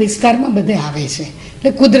આપણા વિસ્તારમાં બધે આવે છે, એટલે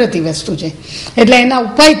કુદરતી વસ્તુ છે. એટલે એના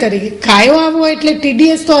ઉપાય તરીકે કાયો આવવો એટલે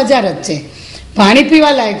TDS તો 1000 જ છે, પાણી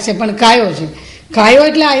પીવા લાયક છે, પણ કાયો છે. કાયો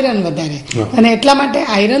એટલે આયરન વધારે, અને એટલા માટે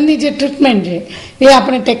આયરનની જે ટ્રીટમેન્ટ છે એ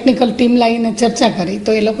આપણે ટેકનિકલ ટીમ લાવીને ચર્ચા કરી. તો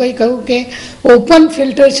એ લોકોએ કહ્યું કે ઓપન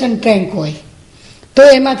ફિલ્ટરેશન ટેન્ક હોય તો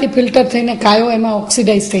એમાંથી ફિલ્ટર થઈને કાયો એમાં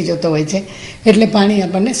ઓક્સિડાઇઝ થઈ જતો હોય છે, એટલે પાણી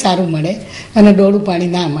આપણને સારું મળે અને ડોળું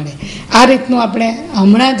પાણી ના મળે. આ રીતનું આપણે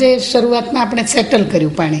હમણાં જે શરૂઆતમાં આપણે સેટલ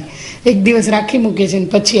કર્યું, પાણી એક દિવસ રાખી મૂકીએ છીએ અને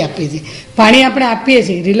પછી આપીએ છીએ. પાણી આપણે આપીએ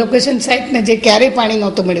છીએ રિલોકેશન સાઇટને જે ક્યારેય પાણી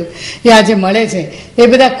નહોતું મળ્યું એ આજે મળે છે, એ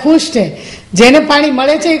બધા ખુશ છે. જેને પાણી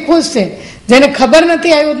મળે છે એ ખુશ છે, જેને ખબર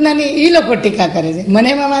નથી આ યોજનાની એ લોકો ટીકા કરે છે. મને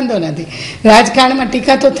એમાં વાંધો નથી, રાજકારણમાં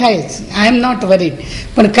ટીકા તો થાય જ, આઈ એમ નોટ વરીડ,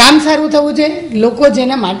 પણ કામ સારું થવું જોઈએ. લોકો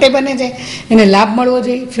જેના માટે બને છે એને લાભ મળવો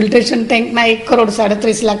જોઈએ. ફિલ્ટરેશન ટેન્કના 1 કરોડ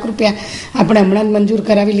 37 લાખ રૂપિયા આપણે હમણાં જ મંજૂર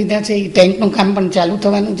કરાવી લીધા છે. એ ટેન્કનું કામ પણ ચાલુ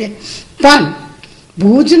થવાનું છે. પણ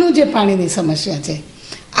ભુજનું જે પાણીની સમસ્યા છે,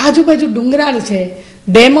 આજુબાજુ ડુંગરાળ છે,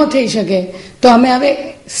 ડેમો થઈ શકે, તો અમે હવે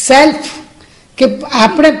સેલ્ફ કે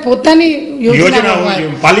આપણે પોતાની યોજના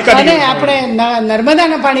અને આપણે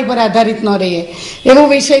નર્મદાના પાણી પર આધારિત ન રહીએ એવો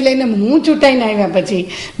વિષય લઈને હું ચૂંટાઈને આવ્યા પછી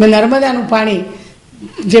મેં નર્મદાનું પાણી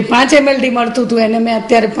જે 5 MLD મળતું હતું એને મેં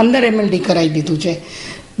અત્યારે 15 MLD કરાવી દીધું છે,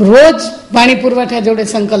 રોજ પાણી પુરવઠા જોડે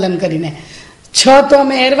સંકલન કરીને. 6 તો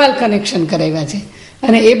અમે એરવાલ કનેક્શન કરાવ્યા છે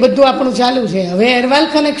અને એ બધું આપણું ચાલુ છે. હવે એરવાલ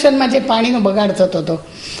કનેક્શનમાં જે પાણીનો બગાડ થતો હતો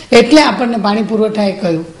એટલે આપણને પાણી પુરવઠાએ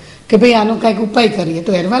કહ્યું કે ભાઈ આનો કંઈક ઉપાય કરીએ.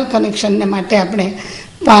 તો એરવાલ કનેક્શનને માટે આપણે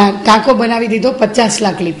ટાંકો બનાવી દીધો 50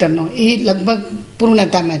 લાખ લીટરનો. એ લગભગ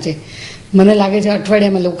પૂર્ણતામાં છે. મને લાગે છે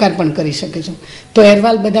અઠવાડિયામાં લોકાર્પણ કરી શકીશું. તો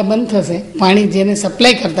એરવાલ બધા બંધ થશે, પાણી જેને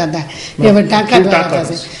સપ્લાય કરતા હતા એ હવે ટાંકા દ્વારા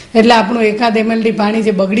થશે. એટલે આપણું 1 MLD પાણી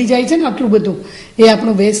જે બગડી જાય છે ને આટલું બધું, એ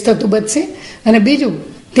આપણું વેસ્ટ થતું બચશે. અને બીજું,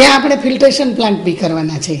 ત્યાં આપણે ફિલ્ટરેશન પ્લાન્ટ બી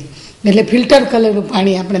કરવાના છે, એટલે ફિલ્ટર કરેલું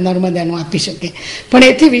પાણી આપણે નર્મદાનું આપી શકીએ. પણ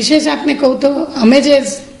એથી વિશેષ આપને કહું તો અમે જે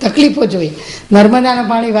તકલીફો જોઈએ, નર્મદાના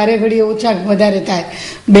પાણી વારે ઘડીએ ઓછા વધારે થાય,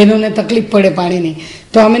 બહેનોને તકલીફ પડે પાણીની,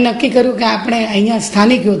 તો અમે નક્કી કર્યું કે આપણે અહીંયા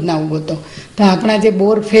સ્થાનિક યોજનાઓ ગોતો. તો આપણા જે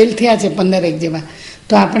બોર ફેલ થયા છે 15 જેવા,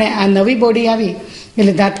 તો આપણે આ નવી બોડી આવી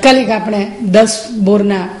એટલે તાત્કાલિક આપણે 10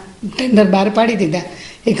 બોરના ટેન્ડર બહાર પાડી દીધા.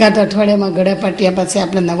 1 અઠવાડિયામાં ગળાપાટિયા પાસે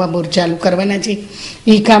આપણે નવા બોર ચાલુ કરવાના છીએ.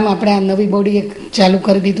 એ કામ આપણે આ નવી બોડીએ ચાલુ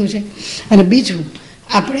કરી દીધું છે. અને બીજું,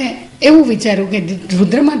 આપણે એવું વિચાર્યું કે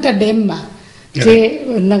રુદ્રમાતા ડેમમાં જે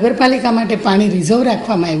નગરપાલિકા માટે પાણી રિઝર્વ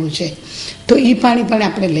રાખવામાં આવ્યું છે, તો એ પાણી પણ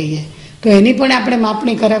આપણે લઈએ. તો એની પણ આપણે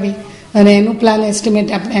માપણી કરાવી અને એનું પ્લાન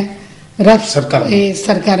એસ્ટિમેટ આપણે રફ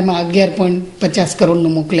સરકારમાં 11.50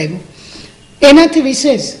 કરોડનું મોકલાવ્યું. એનાથી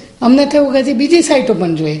વિશેષ અમને થયું કે હજી બીજી સાઇટો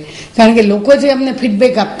પણ જોઈએ, કારણ કે લોકો જે અમને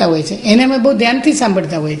ફીડબેક આપતા હોય છે એને અમે બહુ ધ્યાનથી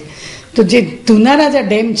સાંભળતા હોઈએ. તો જે ધુનારાજા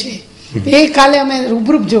ડેમ છે એ કાલે અમે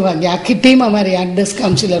રૂબરૂપ જોવા ગયા, આખી ટીમ અમારી 8-10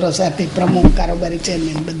 કાઉન્સિલરો સાથે, પ્રમુખ, કારોબારી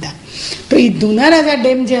ચેરમેન બધા. તો એ ધુનારાજા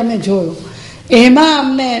ડેમ જે અમે જોયો એમાં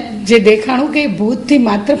અમને જે દેખાણું કે ભુજથી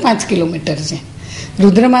માત્ર 5 કિલોમીટર છે,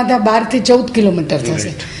 રુદ્રમાતા 12 થી 14 કિલોમીટર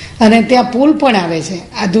થશે અને ત્યાં પુલ પણ આવે છે.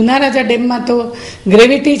 આ ધુનારાજા ડેમમાં તો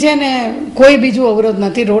ગ્રેવિટી છે ને કોઈ બીજું અવરોધ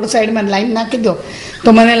નથી. રોડ સાઈડમાં લાઈન નાખી દો તો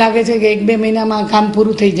મને લાગે છે કે 1-2 મહિનામાં કામ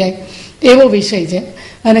પૂરું થઈ જાય એવો વિષય છે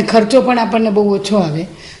અને ખર્ચો પણ આપણને બહુ ઓછો આવે.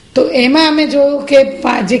 તો એમાં અમે જોયું કે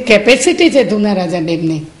જે કેપેસિટી છે ધુનારાજા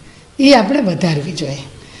ડેમની એ આપણે વધારવી જોઈએ.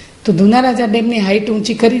 તો ધુનારાજા ડેમની હાઇટ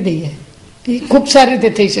ઊંચી કરી દઈએ, એ ખૂબ સારી રીતે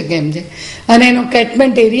થઈ શકે એમ છે. અને એનો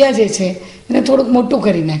કેચમેન્ટ એરિયા જે છે એને થોડુંક મોટું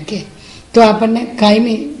કરી નાખીએ તો આપણને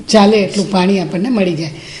કાયમી ચાલે એટલું પાણી આપણને મળી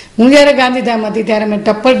જાય. હું જ્યારે ગાંધીધામ હતી ત્યારે મેં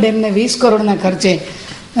ટપ્પર ડેમને 20 કરોડના ખર્ચે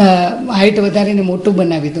હાઇટ વધારીને મોટું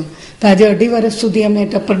બનાવી દઉં. તો આજે 2.5 વર્ષ સુધી અમે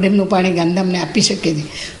ટપ્પર ડેમનું પાણી ગાંધીધામને આપી શકીએ છીએ.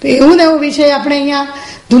 તો એવું ને એવો વિષય આપણે અહીંયા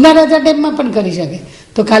ધુનારાજા ડેમમાં પણ કરી શકીએ.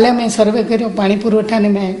 તો કાલે મેં સર્વે કર્યો, પાણી પુરવઠાને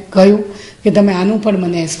મેં કહ્યું કે તમે આનું પણ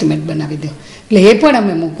મને એસ્ટિમેટ બનાવી દો, એટલે એ પણ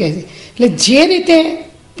અમે મૂકીએ છીએ. એટલે જે રીતે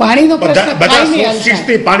પાણીનો પ્રશ્ન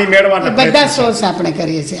બધા સોર્સ આપણે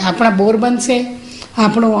કરીએ છીએ. આપણા બોર બનશે,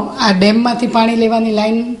 આપણું આ ડેમમાંથી પાણી લેવાની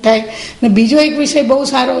લાઈન થાય. ને બીજો એક વિષય બહુ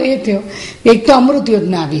સારો એ થયો, એક તો અમૃત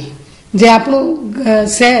યોજના આવી, જે આપણું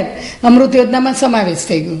શહેર અમૃત યોજનામાં સમાવેશ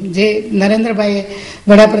થઈ ગયું, જે નરેન્દ્રભાઈએ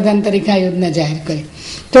વડાપ્રધાન તરીકે આ યોજના જાહેર કરી.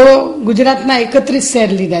 તો ગુજરાતના 31 શહેર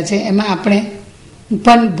લીધા છે, એમાં આપણે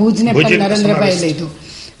પણ ભુજને પણ નરેન્દ્રભાઈ લીધું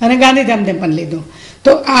અને ગાંધીધામને પણ લીધું.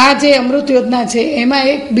 તો આ જે અમૃત યોજના છે એમાં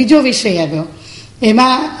એક બીજો વિષય આવ્યો.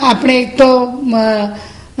 એમાં આપણે એક તો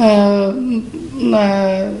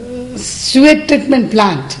સ્યુએજ ટ્રીટમેન્ટ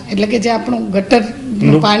પ્લાન્ટ, એટલે કે જે આપણું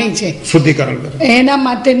ગટરનું પાણી છે શુદ્ધિકરણ એના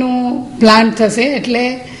માટેનું પ્લાન્ટ થશે. એટલે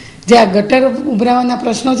જે આ ગટર ઉભરાવાના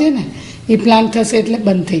પ્રશ્નો છે ને એ પ્લાન્ટ થશે એટલે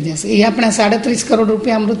બંધ થઈ જશે. એ આપણા 37 કરોડ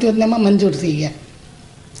રૂપિયા અમૃત યોજનામાં મંજૂર થઈ ગયા.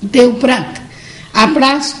 તે ઉપરાંત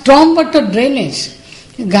આપણા સ્ટ્રોમ વોટર ડ્રેનેજ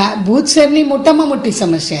ભુજ શહેરની મોટામાં મોટી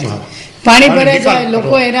સમસ્યા છે. પાણી ભરાઈ જાય,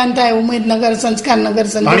 લોકો હેરાન થાય, ઉમેદનગર, સંસ્કારનગર,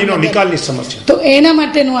 સમસ્યા. તો એના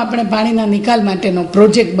માટેનું આપણે પાણીના નિકાલ માટેનો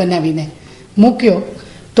પ્રોજેક્ટ બનાવીને મૂક્યો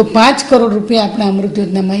તો 5 કરોડ રૂપિયા આપણા અમૃત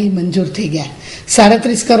યોજનામાં એ મંજૂર થઈ ગયા.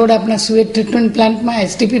 37 કરોડ આપણા સુએજ ટ્રીટમેન્ટ પ્લાન્ટમાં,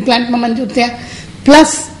 એસટીપી પ્લાન્ટમાં મંજૂર થયા,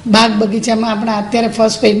 પ્લસ બાગ બગીચામાં આપણા અત્યારે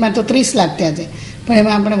ફર્સ્ટ ફેઝમાં તો 30 લાખ થયા છે, પણ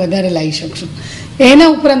એમાં આપણે વધારે લાવી શકશું. એના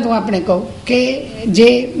ઉપરાંત હું આપણે કહું કે જે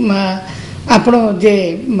આપણો જે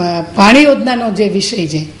પાણી યોજનાનો જે વિષય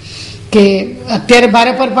છે કે અત્યારે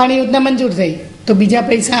ભારે પર પાણી યોજના મંજૂર થઈ, તો બીજા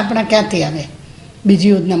પૈસા આપણા ક્યાંથી આવે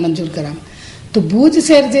બીજી યોજના મંજૂર કરવામાં? તો ભુજ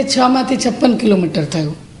શહેર જે 6 માંથી 56 કિલોમીટર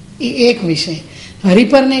થયું એ એક વિષય.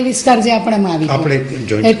 હરિપરને વિસ્તાર જે આપણામાં આવી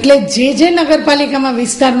ગયો, એટલે જે નગરપાલિકામાં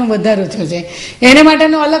વિસ્તારનો વધારો થયો છે એને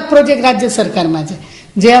માટેનો અલગ પ્રોજેક્ટ રાજ્ય સરકારમાં છે,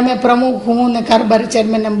 જે અમે પ્રમુખ, હું ને કારોબારી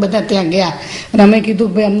ચેરમેન એમ બધા ત્યાં ગયા અને અમે કીધું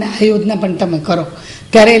કે ભાઈ અમને આ યોજના પણ તમે કરો.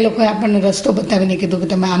 ત્યારે એ લોકોએ આપણને રસ્તો બતાવીને કીધું કે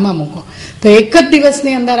તમે આમાં મૂકો. તો એક જ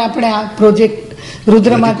દિવસની અંદર આપણે આ પ્રોજેક્ટ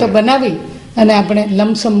રુદ્રમાતો બનાવી અને આપણે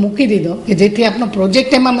લમસમ મૂકી દીધો કે જેથી આપણો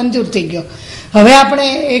પ્રોજેક્ટ એમાં મંજૂર થઈ ગયો. હવે આપણે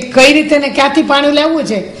એ કઈ રીતે ને ક્યાંથી પાણી લેવું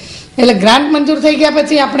છે, એટલે ગ્રાન્ટ મંજૂર થઈ ગયા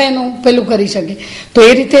પછી આપણે એનું પેલું કરી શકીએ. તો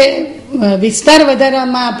એ રીતે વિસ્તાર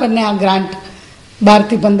વધારવામાં આપણને આ ગ્રાન્ટ 12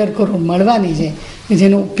 થી 15 કરોડ મળવાની છે,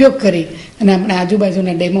 જેનો ઉપયોગ કરી અને આપણે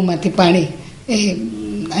આજુબાજુના ડેમોમાંથી પાણી એ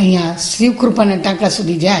અહીંયા શિવકૃપાના ટાંકા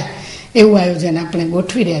સુધી જાય એવું આયોજન આપણે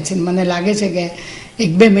ગોઠવી રહ્યા છીએ. મને લાગે છે કે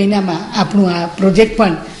 1-2 મહિનામાં આપણું આ પ્રોજેક્ટ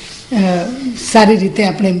પણ સારી રીતે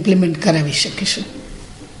આપણે ઇમ્પ્લિમેન્ટ કરાવી શકીશું.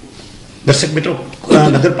 દર્શક મિત્રો,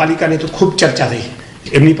 નગરપાલિકાની તો ખૂબ ચર્ચા થઈ,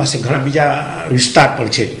 એમની પાસે ઘણા બીજા વિસ્તાર પણ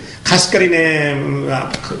છે. ખાસ કરીને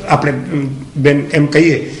આપણે બેન એમ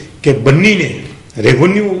કહીએ કે બંનેને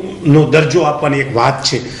રેવન્યુનો દરજ્જો આપવાની એક વાત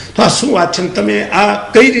છે. તો આ શું વાત છે? તમે આ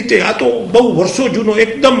કઈ રીતે, આ તો બહુ વર્ષો જૂનો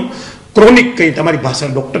એકદમ ક્રોનિક, કઈ તમારી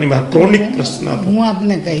ભાષા ડૉક્ટરની ક્રોનિક પ્રશ્ન. હું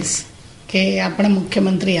આપને કહીશ કે આપણા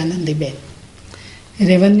મુખ્યમંત્રી આનંદીબેન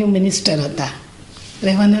રેવન્યુ મિનિસ્ટર હતા,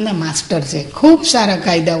 રેવન્યુના માસ્ટર છે. ખૂબ સારા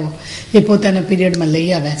કાયદાઓ એ પોતાના પીરિયડમાં લઈ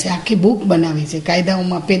આવ્યા છે, આખી બુક બનાવી છે,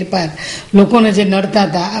 કાયદાઓમાં ફેરફાર, લોકોને જે નડતા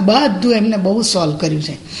હતા આ બધું એમને બહુ સોલ્વ કર્યું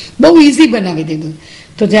છે, બહુ ઇઝી બનાવી દીધું.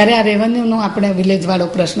 તો જ્યારે આ રેવન્યુનો આપણે વિલેજવાળો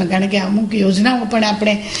પ્રશ્ન, કારણ કે અમુક યોજનાઓ પણ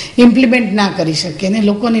આપણે ઇમ્પ્લિમેન્ટ ના કરી શકીએ અને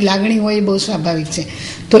લોકોની લાગણી હોય એ બહુ સ્વાભાવિક છે,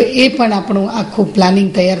 તો એ પણ આપણું આખું પ્લાનિંગ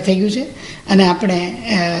તૈયાર થઈ ગયું છે અને આપણે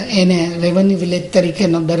એને રેવન્યુ વિલેજ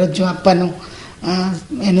તરીકેનો દરજ્જો આપવાનું,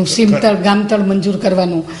 એનું સીમતળ ગામતળ મંજૂર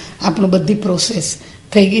કરવાનું આપણું બધી પ્રોસેસ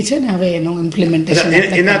થઈ ગઈ છે ને હવે એનું ઇમ્પ્લિમેન્ટેશન.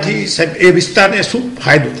 એનાથી એ વિસ્તારને શું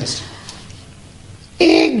ફાયદો થશે?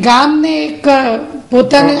 એ ગામને એક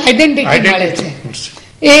પોતાની આઈડેન્ટિટી મળે છે,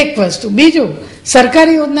 એક વસ્તુ. બીજું,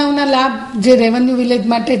 સરકારી યોજનાઓના લાભ જે રેવન્યુ વિલેજ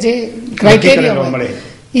માટે જે ક્રાઇટેરિયા મળે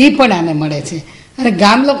એ પણ આને મળે છે અને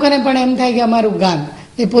ગામ લોકોને પણ એમ થાય કે અમારું ગામ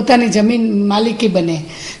એ પોતાની જમીન માલિકી બને,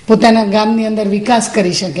 પોતાના ગામની અંદર વિકાસ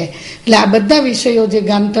કરી શકે. એટલે આ બધા વિષયો જે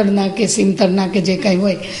ગામતળના કે સીમતળના કે જે કંઈ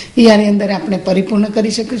હોય એ આની અંદર આપણે પરિપૂર્ણ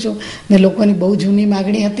કરી શકીશું. ને લોકોની બહુ જૂની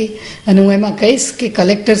માગણી હતી અને હું એમાં કહીશ કે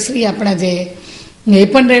કલેક્ટરશ્રી આપણા જે એ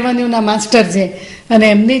પણ રેવન્યુના માસ્ટર છે અને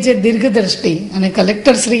એમની જે દીર્ઘદ્રષ્ટિ અને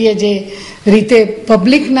કલેક્ટરશ્રીએ જે રીતે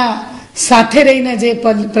પબ્લિકના સાથે રહીને જે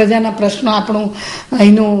પ્રજાના પ્રશ્નો, આપણું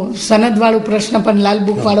અહીંનું સનદવાળું પ્રશ્ન પણ લાલ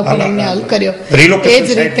બુક વાળો પણ એમને હલ કર્યો, એ જ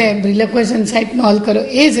રીતે રિલોકેશન સાઇટનો હલ કર્યો,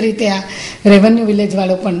 એ જ રીતે આ રેવન્યુ વિલેજ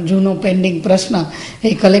વાળો પણ જૂનો પેન્ડિંગ પ્રશ્ન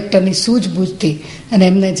એ કલેક્ટરની સૂઝબૂઝથી અને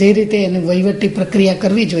એમને જે રીતે એને વહીવટી પ્રક્રિયા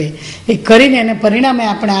કરવી જોઈએ એ કરીને એને પરિણામે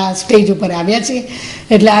આપણે આ સ્ટેજ ઉપર આવ્યા છીએ.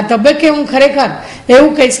 એટલે આ તબક્કે હું ખરેખર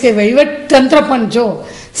એવું કહીશ કે વહીવટ તંત્ર પણ જો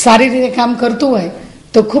સારી રીતે કામ કરતું હોય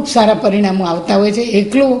તો ખૂબ સારા પરિણામો આવતા હોય છે.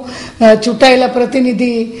 એકલું ચૂંટાયેલા પ્રતિનિધિ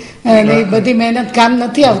બધી મહેનત કામ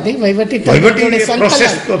નથી આવતી, વહીવટી જોડે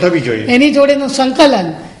સંકલન, એની જોડેનું સંકલન,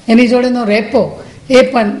 એની જોડેનો રેપો એ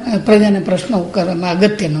પણ પ્રજાના પ્રશ્નો કરવામાં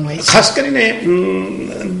અગત્યનો હોય છે. ખાસ કરીને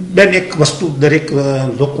બેન એક વસ્તુ દરેક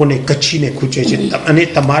લોકોને કચ્છીને ખૂચે છે અને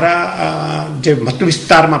તમારા જે મત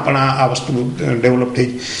વિસ્તારમાં પણ આ વસ્તુ ડેવલપ થઈ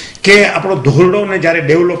કે આપણો ધોરડોને જ્યારે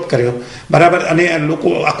ડેવલપ કર્યો બરાબર, અને લોકો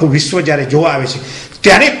આખું વિશ્વ જ્યારે જોવા આવે છે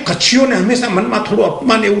ત્યારે કચ્છીઓને હંમેશા મનમાં થોડું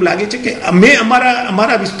અપમાન એવું લાગે છે કે અમે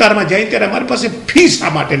અમારા વિસ્તારમાં જઈએ ત્યારે અમારી પાસે ફી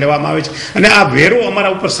શા માટે લેવામાં આવે છે અને આ વેરો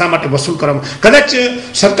અમારા ઉપર શા માટે વસૂલ કરવામાં. કદાચ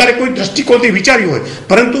સરકારે કોઈ દ્રષ્ટિકોણથી વિચાર્યું હોય,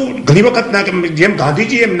 પરંતુ ઘણી વખત જેમ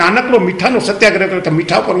ગાંધીજી એમ નાનકડો મીઠાનો સત્યાગ્રહ કર્યો કે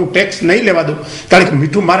મીઠા ઉપર હું ટેક્સ નહીં લેવા દઉં, કારણ કે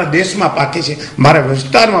મીઠું મારા દેશમાં પાકે છે, મારા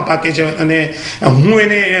વિસ્તારમાં પાકે છે અને હું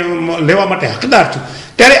એને લેવા માટે હકદાર છું.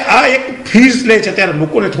 ત્યારે આ એક ફીસ લે છે ત્યારે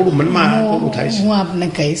લોકોને થોડું મનમાં થોડું થાય છે. હું આપને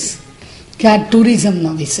કહીશ કે આ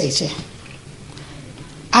ટુરિઝમનો વિષય છે.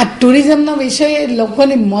 આ ટુરિઝમનો વિષય એ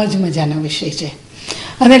લોકોની મોજ મજાનો વિષય છે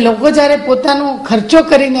અને લોકો જ્યારે પોતાનો ખર્ચો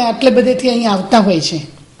કરીને આટલે બધેથી અહીંયા આવતા હોય છે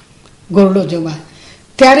ગોરડો જોવા,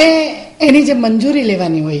 ત્યારે એની જે મંજૂરી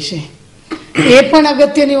લેવાની હોય છે એ પણ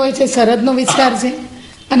અગત્યની હોય છે. સરહદનો વિસ્તાર છે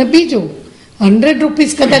અને બીજું 100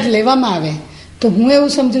 રૂપીસ કદાચ લેવામાં આવે તો હું એવું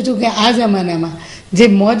સમજુ છું કે આ જમાનામાં જે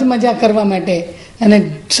મોજ મજા કરવા માટે અને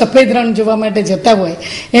સફેદ રણ જોવા માટે જતા હોય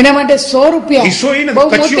એના માટે 100 રૂપિયા બહુ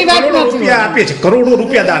મોટી વાત નથી. આપે છે, કરોડો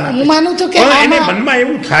રૂપિયા દાન આપે. હું માનું છું કે મનમાં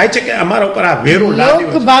એવું થાય છે કે અમારા ઉપર આ વેરો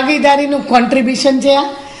લોક ભાગીદારીનું કોન્ટ્રીબ્યુશન છે આ,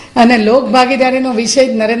 અને લોક ભાગીદારીનો વિષય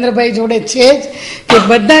નરેન્દ્રભાઈ જોડે છે જ કે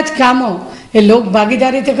બધા જ કામો એ લોક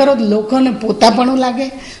ભાગીદારીથી કરો, લોકોને પોતાપણું લાગે,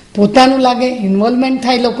 પોતાનું લાગે, ઇન્વોલ્વમેન્ટ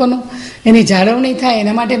થાય લોકોનું, એની જાળવણી થાય,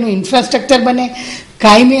 એના માટેનું ઇન્ફ્રાસ્ટ્રક્ચર બને,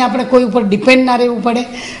 કાયમી આપણે કોઈ ઉપર ડિપેન્ડ ના રહેવું પડે.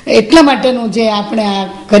 એટલા માટેનું જે આપણે આ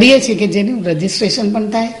કરીએ છીએ કે જેનું રજિસ્ટ્રેશન પણ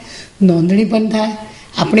થાય, નોંધણી પણ થાય,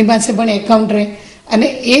 આપણી પાસે પણ એકાઉન્ટ રહે, અને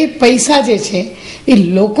એ પૈસા જે છે એ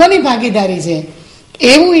લોકોની ભાગીદારી છે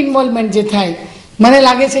એવું ઇન્વોલ્વમેન્ટ જે થાય, મને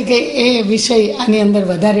લાગે છે કે એ વિષય આની અંદર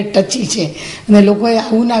વધારે ટચી છે. અને લોકોએ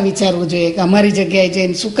આવું ના વિચારવું જોઈએ કે અમારી જગ્યાએ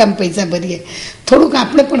જઈને શું કામ પૈસા ભરીએ, થોડુંક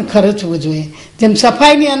આપણે પણ ખર્ચવું જોઈએ. જેમ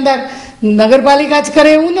સફાઈની અંદર નગરપાલિકા જ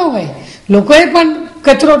કરે એવું ન હોય, લોકોએ પણ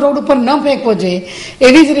કચરો રોડ ઉપર ન ફેંકવો જોઈએ.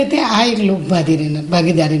 એવી જ રીતે આ એક લોક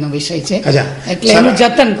ભાગીદારીનો વિષય છે, એટલે એનું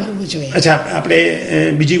જતન કરવું જોઈએ. અચ્છા, આપણે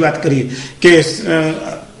બીજી વાત કરીએ કે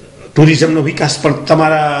ટુરિઝમનો વિકાસ પણ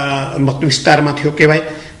તમારા મત વિસ્તારમાં થયો કહેવાય.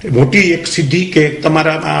 મોટી એક સિદ્ધિ કે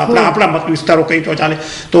તમારા આપણા મત વિસ્તારો કઈ તો ચાલે,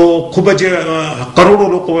 તો ખૂબ જ કરોડો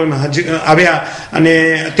લોકો આવ્યા અને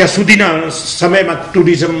અત્યાર સુધીના સમયમાં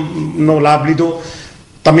ટુરિઝમનો લાભ લીધો.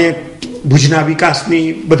 તમે ભુજના વિકાસની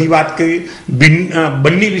બધી વાત કરી,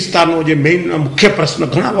 બન્ની વિસ્તારનો જે મેઇન મુખ્ય પ્રશ્ન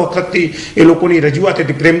ઘણા વખતથી એ લોકોની રજૂઆત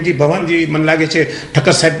હતી. પ્રેમજી ભવાનજી મને લાગે છે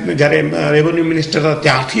ઠક્કર સાહેબ જ્યારે રેવન્યુ મિનિસ્ટર હતા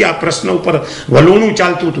ત્યારથી આ પ્રશ્ન ઉપર વલોણું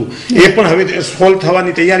ચાલતું હતું, એ પણ હવે સોલ્વ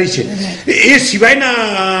થવાની તૈયારી છે. એ સિવાયના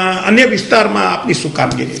અન્ય વિસ્તારમાં આપની શું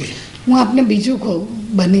કામગીરી રહી? હું આપને બીજું કહું,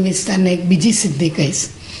 બન્ની વિસ્તારને એક બીજી સિદ્ધિ કહીશ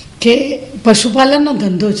કે પશુપાલનનો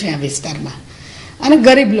ધંધો છે આ વિસ્તારમાં, અને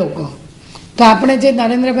ગરીબ લોકો, તો આપણે જે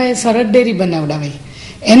નરેન્દ્રભાઈએ સરહદ ડેરી બનાવડાવી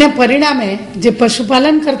એને પરિણામે જે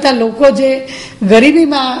પશુપાલન કરતા લોકો જે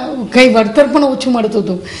ગરીબીમાં કંઈ વળતર પણ ઓછું મળતું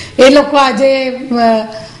હતું, એ લોકો આજે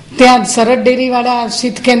ત્યાં સરહદ ડેરીવાળા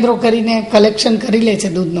શીત કેન્દ્રો કરીને કલેક્શન કરી લે છે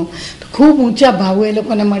દૂધનું, ખૂબ ઊંચા ભાવો એ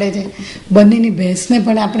લોકોને મળે છે. બન્નીની ભેંસને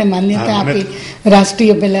પણ આપણે માન્યતા આપી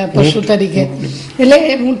રાષ્ટ્રીય પેલા પશુ તરીકે, એટલે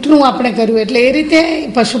એ ઊંટનું આપણે કર્યું. એટલે એ રીતે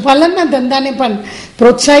પશુપાલનના ધંધાને પણ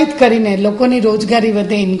પ્રોત્સાહિત કરીને લોકોની રોજગારી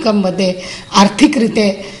વધે, ઇન્કમ વધે, આર્થિક રીતે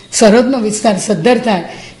સરહદનો વિસ્તાર સદ્ધર થાય,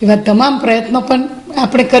 એવા તમામ પ્રયત્નો પણ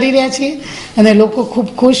આપણે કરી રહ્યા છીએ અને લોકો ખૂબ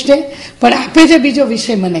ખુશ છે. પણ આપે જે બીજો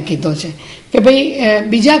વિષય મને કીધો છે કે ભાઈ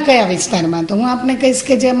બીજા કયા વિસ્તારમાં, તો હું આપને કહીશ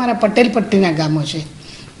કે જે અમારા પટેલ પટ્ટીના ગામો છે,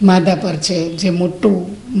 માધાપર છે, જે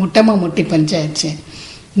મોટામાં મોટી પંચાયત છે,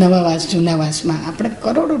 નવાવાસ જૂનાવાસમાં આપણે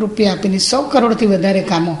કરોડો રૂપિયા આપીને 100 કરોડથી વધારે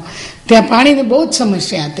કામો, ત્યાં પાણીની બહુ જ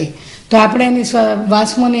સમસ્યા હતી, તો આપણે એની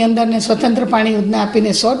વાસ્મોની અંદરને સ્વતંત્ર પાણી યોજના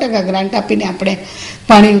આપીને 100% ગ્રાન્ટ આપીને આપણે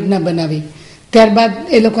પાણી યોજના બનાવી. ત્યારબાદ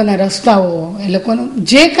એ લોકોના રસ્તાઓ, એ લોકોનું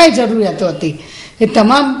જે કાંઈ જરૂરિયાતો હતી એ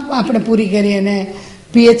તમામ આપણે પૂરી કરી અને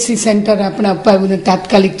પીએચસી સેન્ટર આપણે અપાવ્યું ને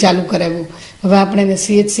તાત્કાલિક ચાલુ કરાવ્યું. હવે આપણે એને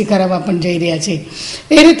સીએચસી કરાવવા પણ જઈ રહ્યા છીએ.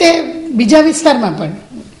 એ રીતે બીજા વિસ્તારમાં પણ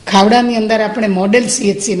ખાવડાની અંદર આપણે મોડેલ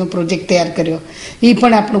સીએચસીનો પ્રોજેક્ટ તૈયાર કર્યો, એ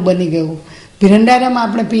પણ આપણું બની ગયું. ભિરંડારામાં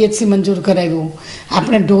આપણે પીએચસી મંજૂર કરાવ્યું,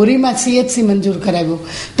 આપણે ઢોરીમાં સીએચસી મંજૂર કરાવ્યું.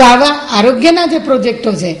 તો આવા આરોગ્યના જે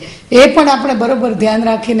પ્રોજેક્ટો છે એ પણ આપણે બરોબર ધ્યાન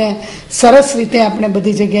રાખીને સરસ રીતે આપણે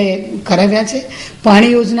બધી જગ્યાએ કરાવ્યા છે.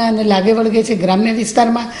 પાણી યોજના અને લાગે વળગે છે. ગ્રામ્ય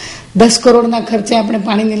વિસ્તારમાં 10 કરોડના ખર્ચે આપણે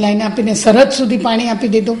પાણીની લાઈન આપીને સરહદ સુધી પાણી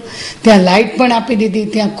આપી દીધું, ત્યાં લાઇટ પણ આપી દીધી,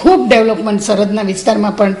 ત્યાં ખૂબ ડેવલપમેન્ટ સરહદના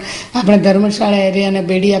વિસ્તારમાં પણ આપણે ધર્મશાળા એરિયા અને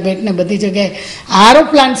બેડિયા બેટ ને બધી જગ્યાએ આરઓ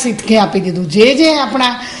પ્લાન્ટ સીધકે આપી દીધું. જે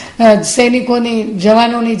આપણા સૈનિકોની,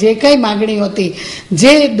 જવાનોની જે કંઈ માગણીઓ હતી,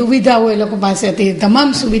 જે દુવિધાઓ એ લોકો પાસે હતી, તમામ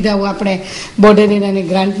સુવિધાઓ આપણે બોર્ડર એરિયાની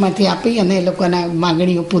ગ્રાન્ટમાંથી આપી અને એ લોકોના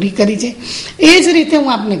માગણીઓ પૂરી કરી છે. એ જ રીતે હું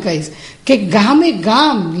આપને કહીશ કે ગામે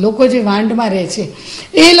ગામ લોકો જે વાંઢમાં રહે છે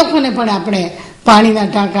એ લોકોને પણ આપણે પાણીના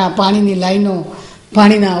ટાંકા, પાણીની લાઈનો,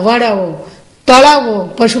 પાણીના અવાડાઓ, તળાવો,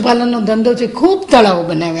 પશુપાલનનો ધંધો છે, ખૂબ તળાવો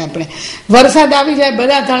બનાવ્યા આપણે. વરસાદ આવી જાય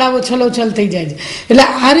બધા તળાવો છલોછલ થઈ જાય છે. એટલે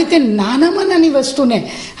આ રીતે નાનામાં નાની વસ્તુને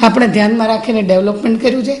આપણે ધ્યાનમાં રાખીને ડેવલપમેન્ટ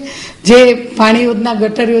કર્યું છે. જે પાણી યોજના,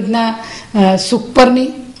 ગટર યોજના સુખપરની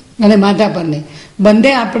અને માધાપરની બંને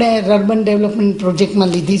આપણે અર્બન ડેવલપમેન્ટ પ્રોજેક્ટમાં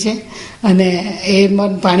લીધી છે અને એ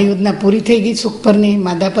પાણી યોજના પૂરી થઈ ગઈ, સુખપરની,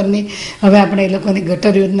 માધાપરની. હવે આપણે એ લોકોની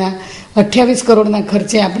ગટર યોજના 28 કરોડના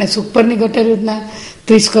ખર્ચે આપણે સુખપરની ગટર યોજના,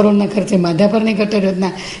 30 કરોડના ખર્ચે માધાપરની ગટર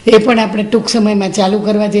યોજના, એ પણ આપણે ટૂંક સમયમાં ચાલુ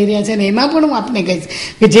કરવા જઈ રહ્યા છે. અને એમાં પણ હું આપને કહીશ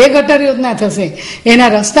કે જે ગટર યોજના થશે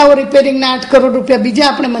એના રસ્તાઓ રિપેરિંગના 8 કરોડ રૂપિયા બીજા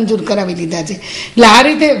આપણે મંજૂર કરાવી લીધા છે. એટલે આ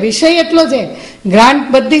રીતે વિષય એટલો છે, ગ્રાન્ટ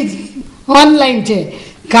બધી ઓનલાઈન છે,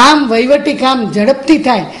 કામ, વહીવટી કામ ઝડપથી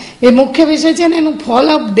થાય એ મુખ્ય વિષય છે ને એનું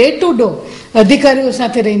ફોલોઅપ ડે ટુ અધિકારીઓ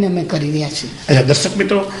સાથે રહીને અમે કરી રહ્યા છીએ. અચ્છા દર્શક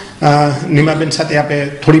મિત્રો, નીમાબેન સાથે આપણે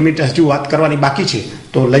થોડી મિનિટ હજુ વાત કરવાની બાકી છે,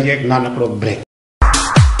 તો લઈએ એક નાનકડો બ્રેક.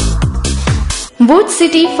 વુડ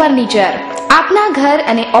સિટી ફર્નિચર આપના ઘર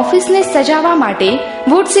અને ઓફિસને સજાવવા માટે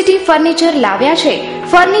વુડ સિટી ફર્નિચર લાવ્યા છે.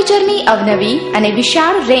 ફર્નિચરની અવનવી અને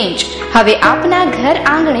વિશાળ રેન્જ હવે આપના ઘર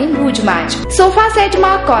આંગણે ભુજમાં જ. સોફા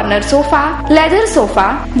સેટમાં corner sofa, leather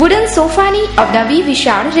sofa, wooden સોફાની અવનવી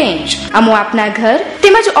વિશાળ રેન્જ. અમો આપના ઘર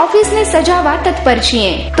તેમજ ઓફિસને સજાવવા તત્પર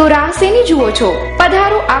છીએ. તો રાહ શેની જુઓ છો?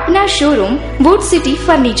 પધારો આપના showroom wood city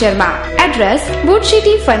ફર્નિચરમાં. Address wood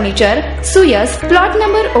city furniture, સુયસ, plot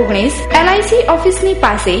number 19, LIC ઓફિસની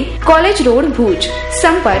પાસે, કોલેજ રોડ, ભુજ.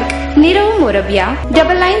 સંપર્ક નીરવ મોરબિયા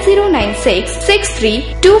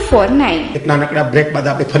 9909663249. એક નાનકડા બ્રેક બાદ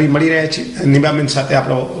આપણે ફરી મળી રહ્યા છીએ. નીમાબેન સાથે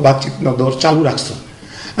આપણો વાતચીતનો દોર ચાલુ રાખશો.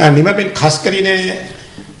 નીમાબેન, ખાસ કરીને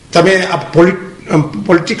તમે આ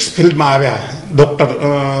પોલિટિક્સ ફિલ્ડમાં આવ્યા, ડોક્ટર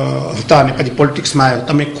હતા અને પછી પોલિટિક્સમાં આવ્યા,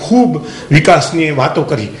 તમે ખૂબ વિકાસની વાતો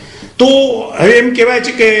કરી. તો હવે એમ કહેવાય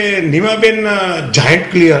છે કે નીમાબેન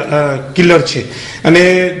જાયન્ટ કિલર છે અને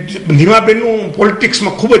નીમાબેનનું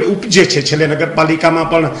પોલિટિક્સમાં ખૂબ જ ઉપજે છે. છેલ્લે નગરપાલિકામાં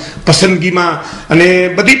પણ, પસંદગીમાં અને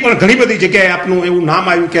ઘણી બધી જગ્યાએ આપનું એવું નામ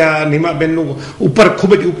આવ્યું કે આ નીમાબેનનું ઉપર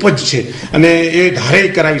ખૂબ જ ઉપજ છે અને એ ધારે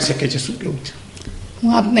કરાવી શકે છે. શું કેવું છે? હું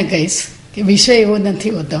આપને કહીશ કે વિષય એવો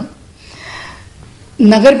નથી હોતો.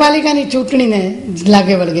 નગરપાલિકાની ચૂંટણીને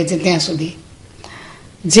લાગે વળગે છે ત્યાં સુધી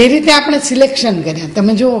જે રીતે આપણે સિલેક્શન કર્યા,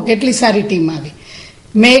 તમે જુઓ કેટલી સારી ટીમ આવી.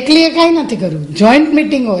 મેં એકલીએ કાંઈ નથી કર્યું. જોઈન્ટ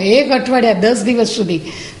મિટિંગો 1 અઠવાડિયા 10 દિવસ સુધી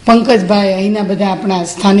પંકજભાઈ, અહીંના બધા આપણા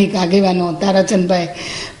સ્થાનિક આગેવાનો, તારાચંદભાઈ,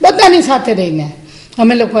 બધાની સાથે રહીને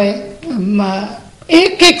અમે લોકોએ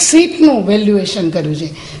એક સીટનું વેલ્યુએશન કર્યું છે.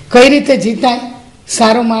 કઈ રીતે જીતાય,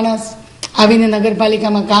 સારો માણસ આવીને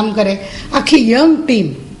નગરપાલિકામાં કામ કરે, આખી યંગ ટીમ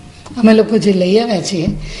અમે લોકો જે લઈ આવ્યા છીએ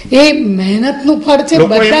એ મહેનતનું ફળ છે.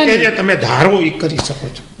 બધા તમે ધારો એ કરી શકો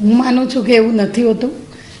છો. હું માનું છું કે એવું નથી હોતું.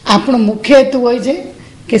 આપણો મુખ્ય હેતુ હોય છે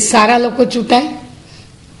કે સારા લોકો ચૂંટાય,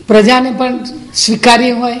 પ્રજાને પણ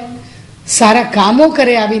સ્વીકાર્ય હોય, સારા કામો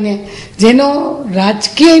કરે આવીને, જેનો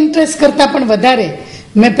રાજકીય ઇન્ટરેસ્ટ કરતાં પણ વધારે.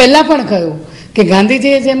 મેં પહેલાં પણ કહ્યું કે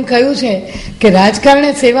ગાંધીજીએ જેમ કહ્યું છે કે રાજકારણ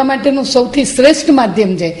એ સેવા માટેનું સૌથી શ્રેષ્ઠ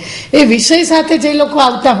માધ્યમ છે. એ વિષય સાથે જે લોકો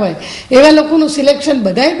આવતા હોય એવા લોકોનું સિલેક્શન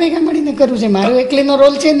બધાએ ભેગા મળીને કર્યું છે. મારો એકલીનો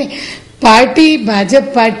રોલ છે નહીં. પાર્ટી, ભાજપ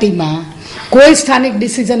પાર્ટીમાં કોઈ સ્થાનિક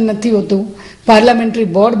ડિસિઝન નથી હોતું.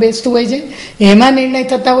 પાર્લામેન્ટરી બોર્ડ બેસતું હોય છે, એમાં નિર્ણય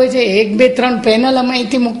થતા હોય છે. 1, 2, 3 પેનલ અમે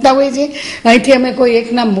અહીંથી મૂકતા હોય છે, અહીંથી અમે કોઈ એક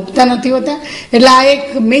નામ મૂકતા નથી હોતા. એટલે આ એક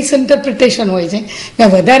મિસઇન્ટરપ્રિટેશન હોય છે કે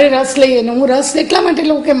વધારે રસ લઈએ. અને હું રસ એટલા માટે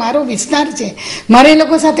લઉં કે મારો વિસ્તાર છે, મારે એ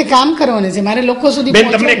લોકો સાથે કામ કરવાનું છે, મારે લોકો સુધી.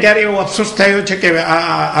 તમને ક્યારે એવો અફસોસ થયો છે કે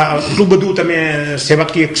આટલું બધું તમે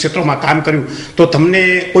સેવાકીય ક્ષેત્રમાં કામ કર્યું તો તમને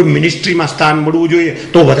કોઈ મિનિસ્ટ્રીમાં સ્થાન મળવું જોઈએ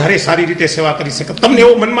તો વધારે સારી રીતે સેવા કરી શકે? તમને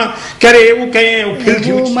એવું મનમાં ક્યારે એવું કઈ ફીલ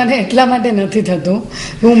થયું? મને એટલા માટે નથી થતું.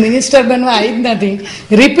 હું મિનિસ્ટર બનવા આવી જ નથી.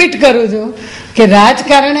 રિપીટ કરું છું કે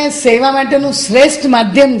રાજકારણ એ સેવા માટેનું શ્રેષ્ઠ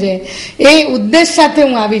માધ્યમ છે. એ ઉદ્દેશ સાથે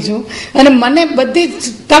હું આવી છું અને મને બધી જ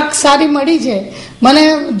તક સારી મળી છે. મને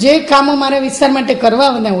જે કામો મારા વિસ્તાર માટે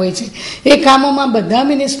કરવાના હોય છે એ કામોમાં બધા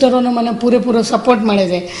મિનિસ્ટરોનો મને પૂરેપૂરો સપોર્ટ મળે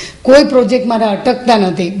છે. કોઈ પ્રોજેક્ટ મારા અટકતા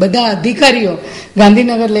નથી. બધા અધિકારીઓ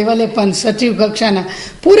ગાંધીનગર લેવલે પણ સચિવ કક્ષાના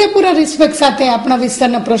પૂરેપૂરા રિસ્પેક્ટ સાથે આપણા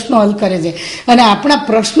વિસ્તારના પ્રશ્નો હલ કરે છે. અને આપણા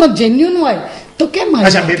પ્રશ્નો જેન્યુન હોય તો કેમ?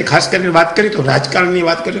 ખાસ કરીને વાત કરી તો રાજકારણની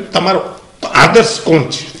વાત કરી, તમારો આદર્શ કોણ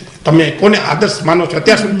છે? તમે કોને આદર્શ માનો છો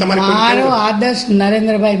અત્યાર સુધી? મારો આદર્શ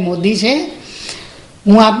નરેન્દ્રભાઈ મોદી છે.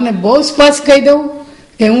 હું આપને બહુ સ્પષ્ટ કહી દઉં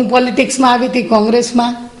કે હું પોલિટિક્સમાં આવી હતી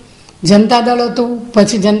કોંગ્રેસમાં. જનતા દળ હતું,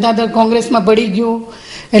 પછી જનતા દળ કોંગ્રેસમાં પડી ગયું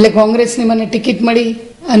એટલે કોંગ્રેસની મને ટિકિટ મળી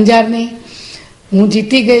અંજારની. હું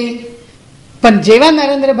જીતી ગઈ. પણ જેવા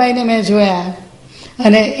નરેન્દ્રભાઈને મેં જોયા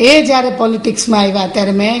અને એ જ્યારે પોલિટિક્સમાં આવ્યા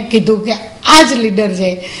ત્યારે મેં કીધું કે આ જ લીડર છે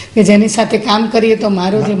કે જેની સાથે કામ કરીએ તો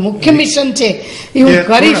મારું જે મુખ્ય મિશન છે એ હું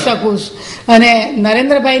કરી શકું. અને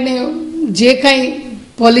નરેન્દ્રભાઈને જે કંઈ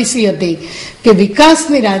પોલિસી હતી કે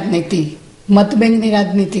વિકાસની રાજનીતિ, મતબેંકની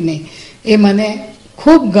રાજનીતિ નહીં, એ મને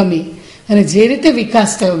ખૂબ ગમી. અને જે રીતે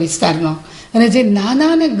વિકાસ થયો વિસ્તારનો અને જે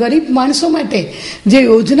નાના અને ગરીબ માણસો માટે જે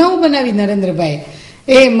યોજનાઓ બનાવી નરેન્દ્રભાઈ, એ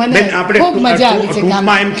મને ખૂબ મજા આવી છે.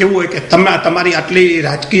 એમ કેવું હોય કે તમે તમારી આટલી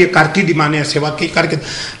રાજકીય કારકિર્દીમાં અને સેવાકીય કારકિર્દી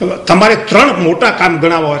તમારે 3 મોટા કામ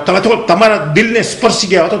ગણાવવા હોય, અથવા તમારા દિલને સ્પર્શી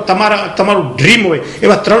ગયા હોય તો તમારું ડ્રીમ હોય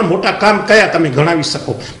એવા 3 મોટા કામ કયા તમે ગણાવી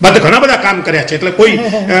શકો? ઘણા બધા કામ કર્યા છે એટલે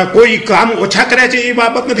કોઈ કામ ઓછા કર્યા છે એ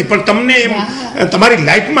બાબત નથી, પણ તમને એમ તમારી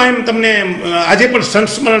લાઈફમાં એમ તમને આજે પણ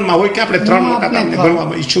સંસ્મરણમાં હોય કે આપણે 3 મોટા કામ ગણવા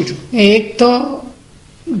ઈચ્છું છું? એક તો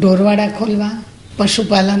ઢોરવાડા ખોલવા,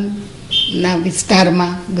 પશુપાલન ના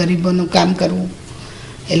વિસ્તારમાં ગરીબોનું કામ કરવું,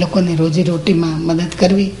 એ લોકોને રોજીરોટીમાં મદદ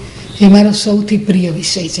કરવી, એ મારો સૌથી પ્રિય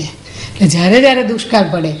વિષય છે. એટલે જ્યારે દુષ્કાળ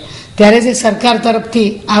પડે ત્યારે જે સરકાર તરફથી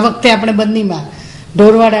આ વખતે આપણે બંદીમાં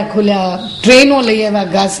ઢોરવાડા ખોલ્યા, ટ્રેનો લઈ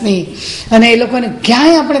આવ્યા ઘાસની, અને એ લોકોને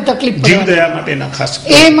ક્યાંય આપણે તકલીફ પડે,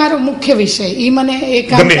 એ મારો મુખ્ય વિષય. એ મને એ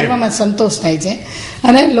કામ કરવામાં સંતોષ થાય છે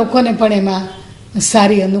અને લોકોને પણ એમાં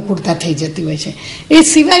સારી અનુકૂળતા થઈ જતી હોય છે. એ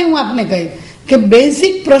સિવાય હું આપને કહ્યું કે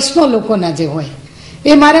બેઝિક પ્રશ્નો લોકોના જે હોય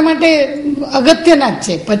એ મારા માટે અગત્યના જ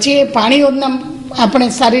છે. પછી એ પાણી યોજના આપણે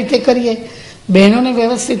સારી રીતે કરીએ, બહેનોને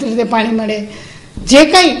વ્યવસ્થિત રીતે પાણી મળે, જે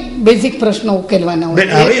કઈ બેઝિક પ્રશ્નો ઉકેલવાના હોય.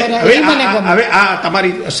 હવે આ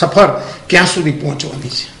તમારી સફર ક્યાં સુધી પહોંચવાની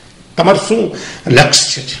છે? તમારું શું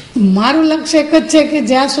લક્ષ્ય છે? મારું લક્ષ્ય એક જ છે કે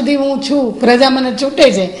જ્યાં સુધી હું છું, પ્રજા મને ચૂંટે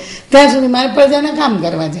છે ત્યાં સુધી મારે પ્રજાના કામ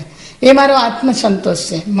કરવા છે. એ મારો આત્મસંતોષ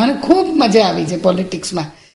છે. મને ખૂબ મજા આવી છે પોલિટિક્સમાં.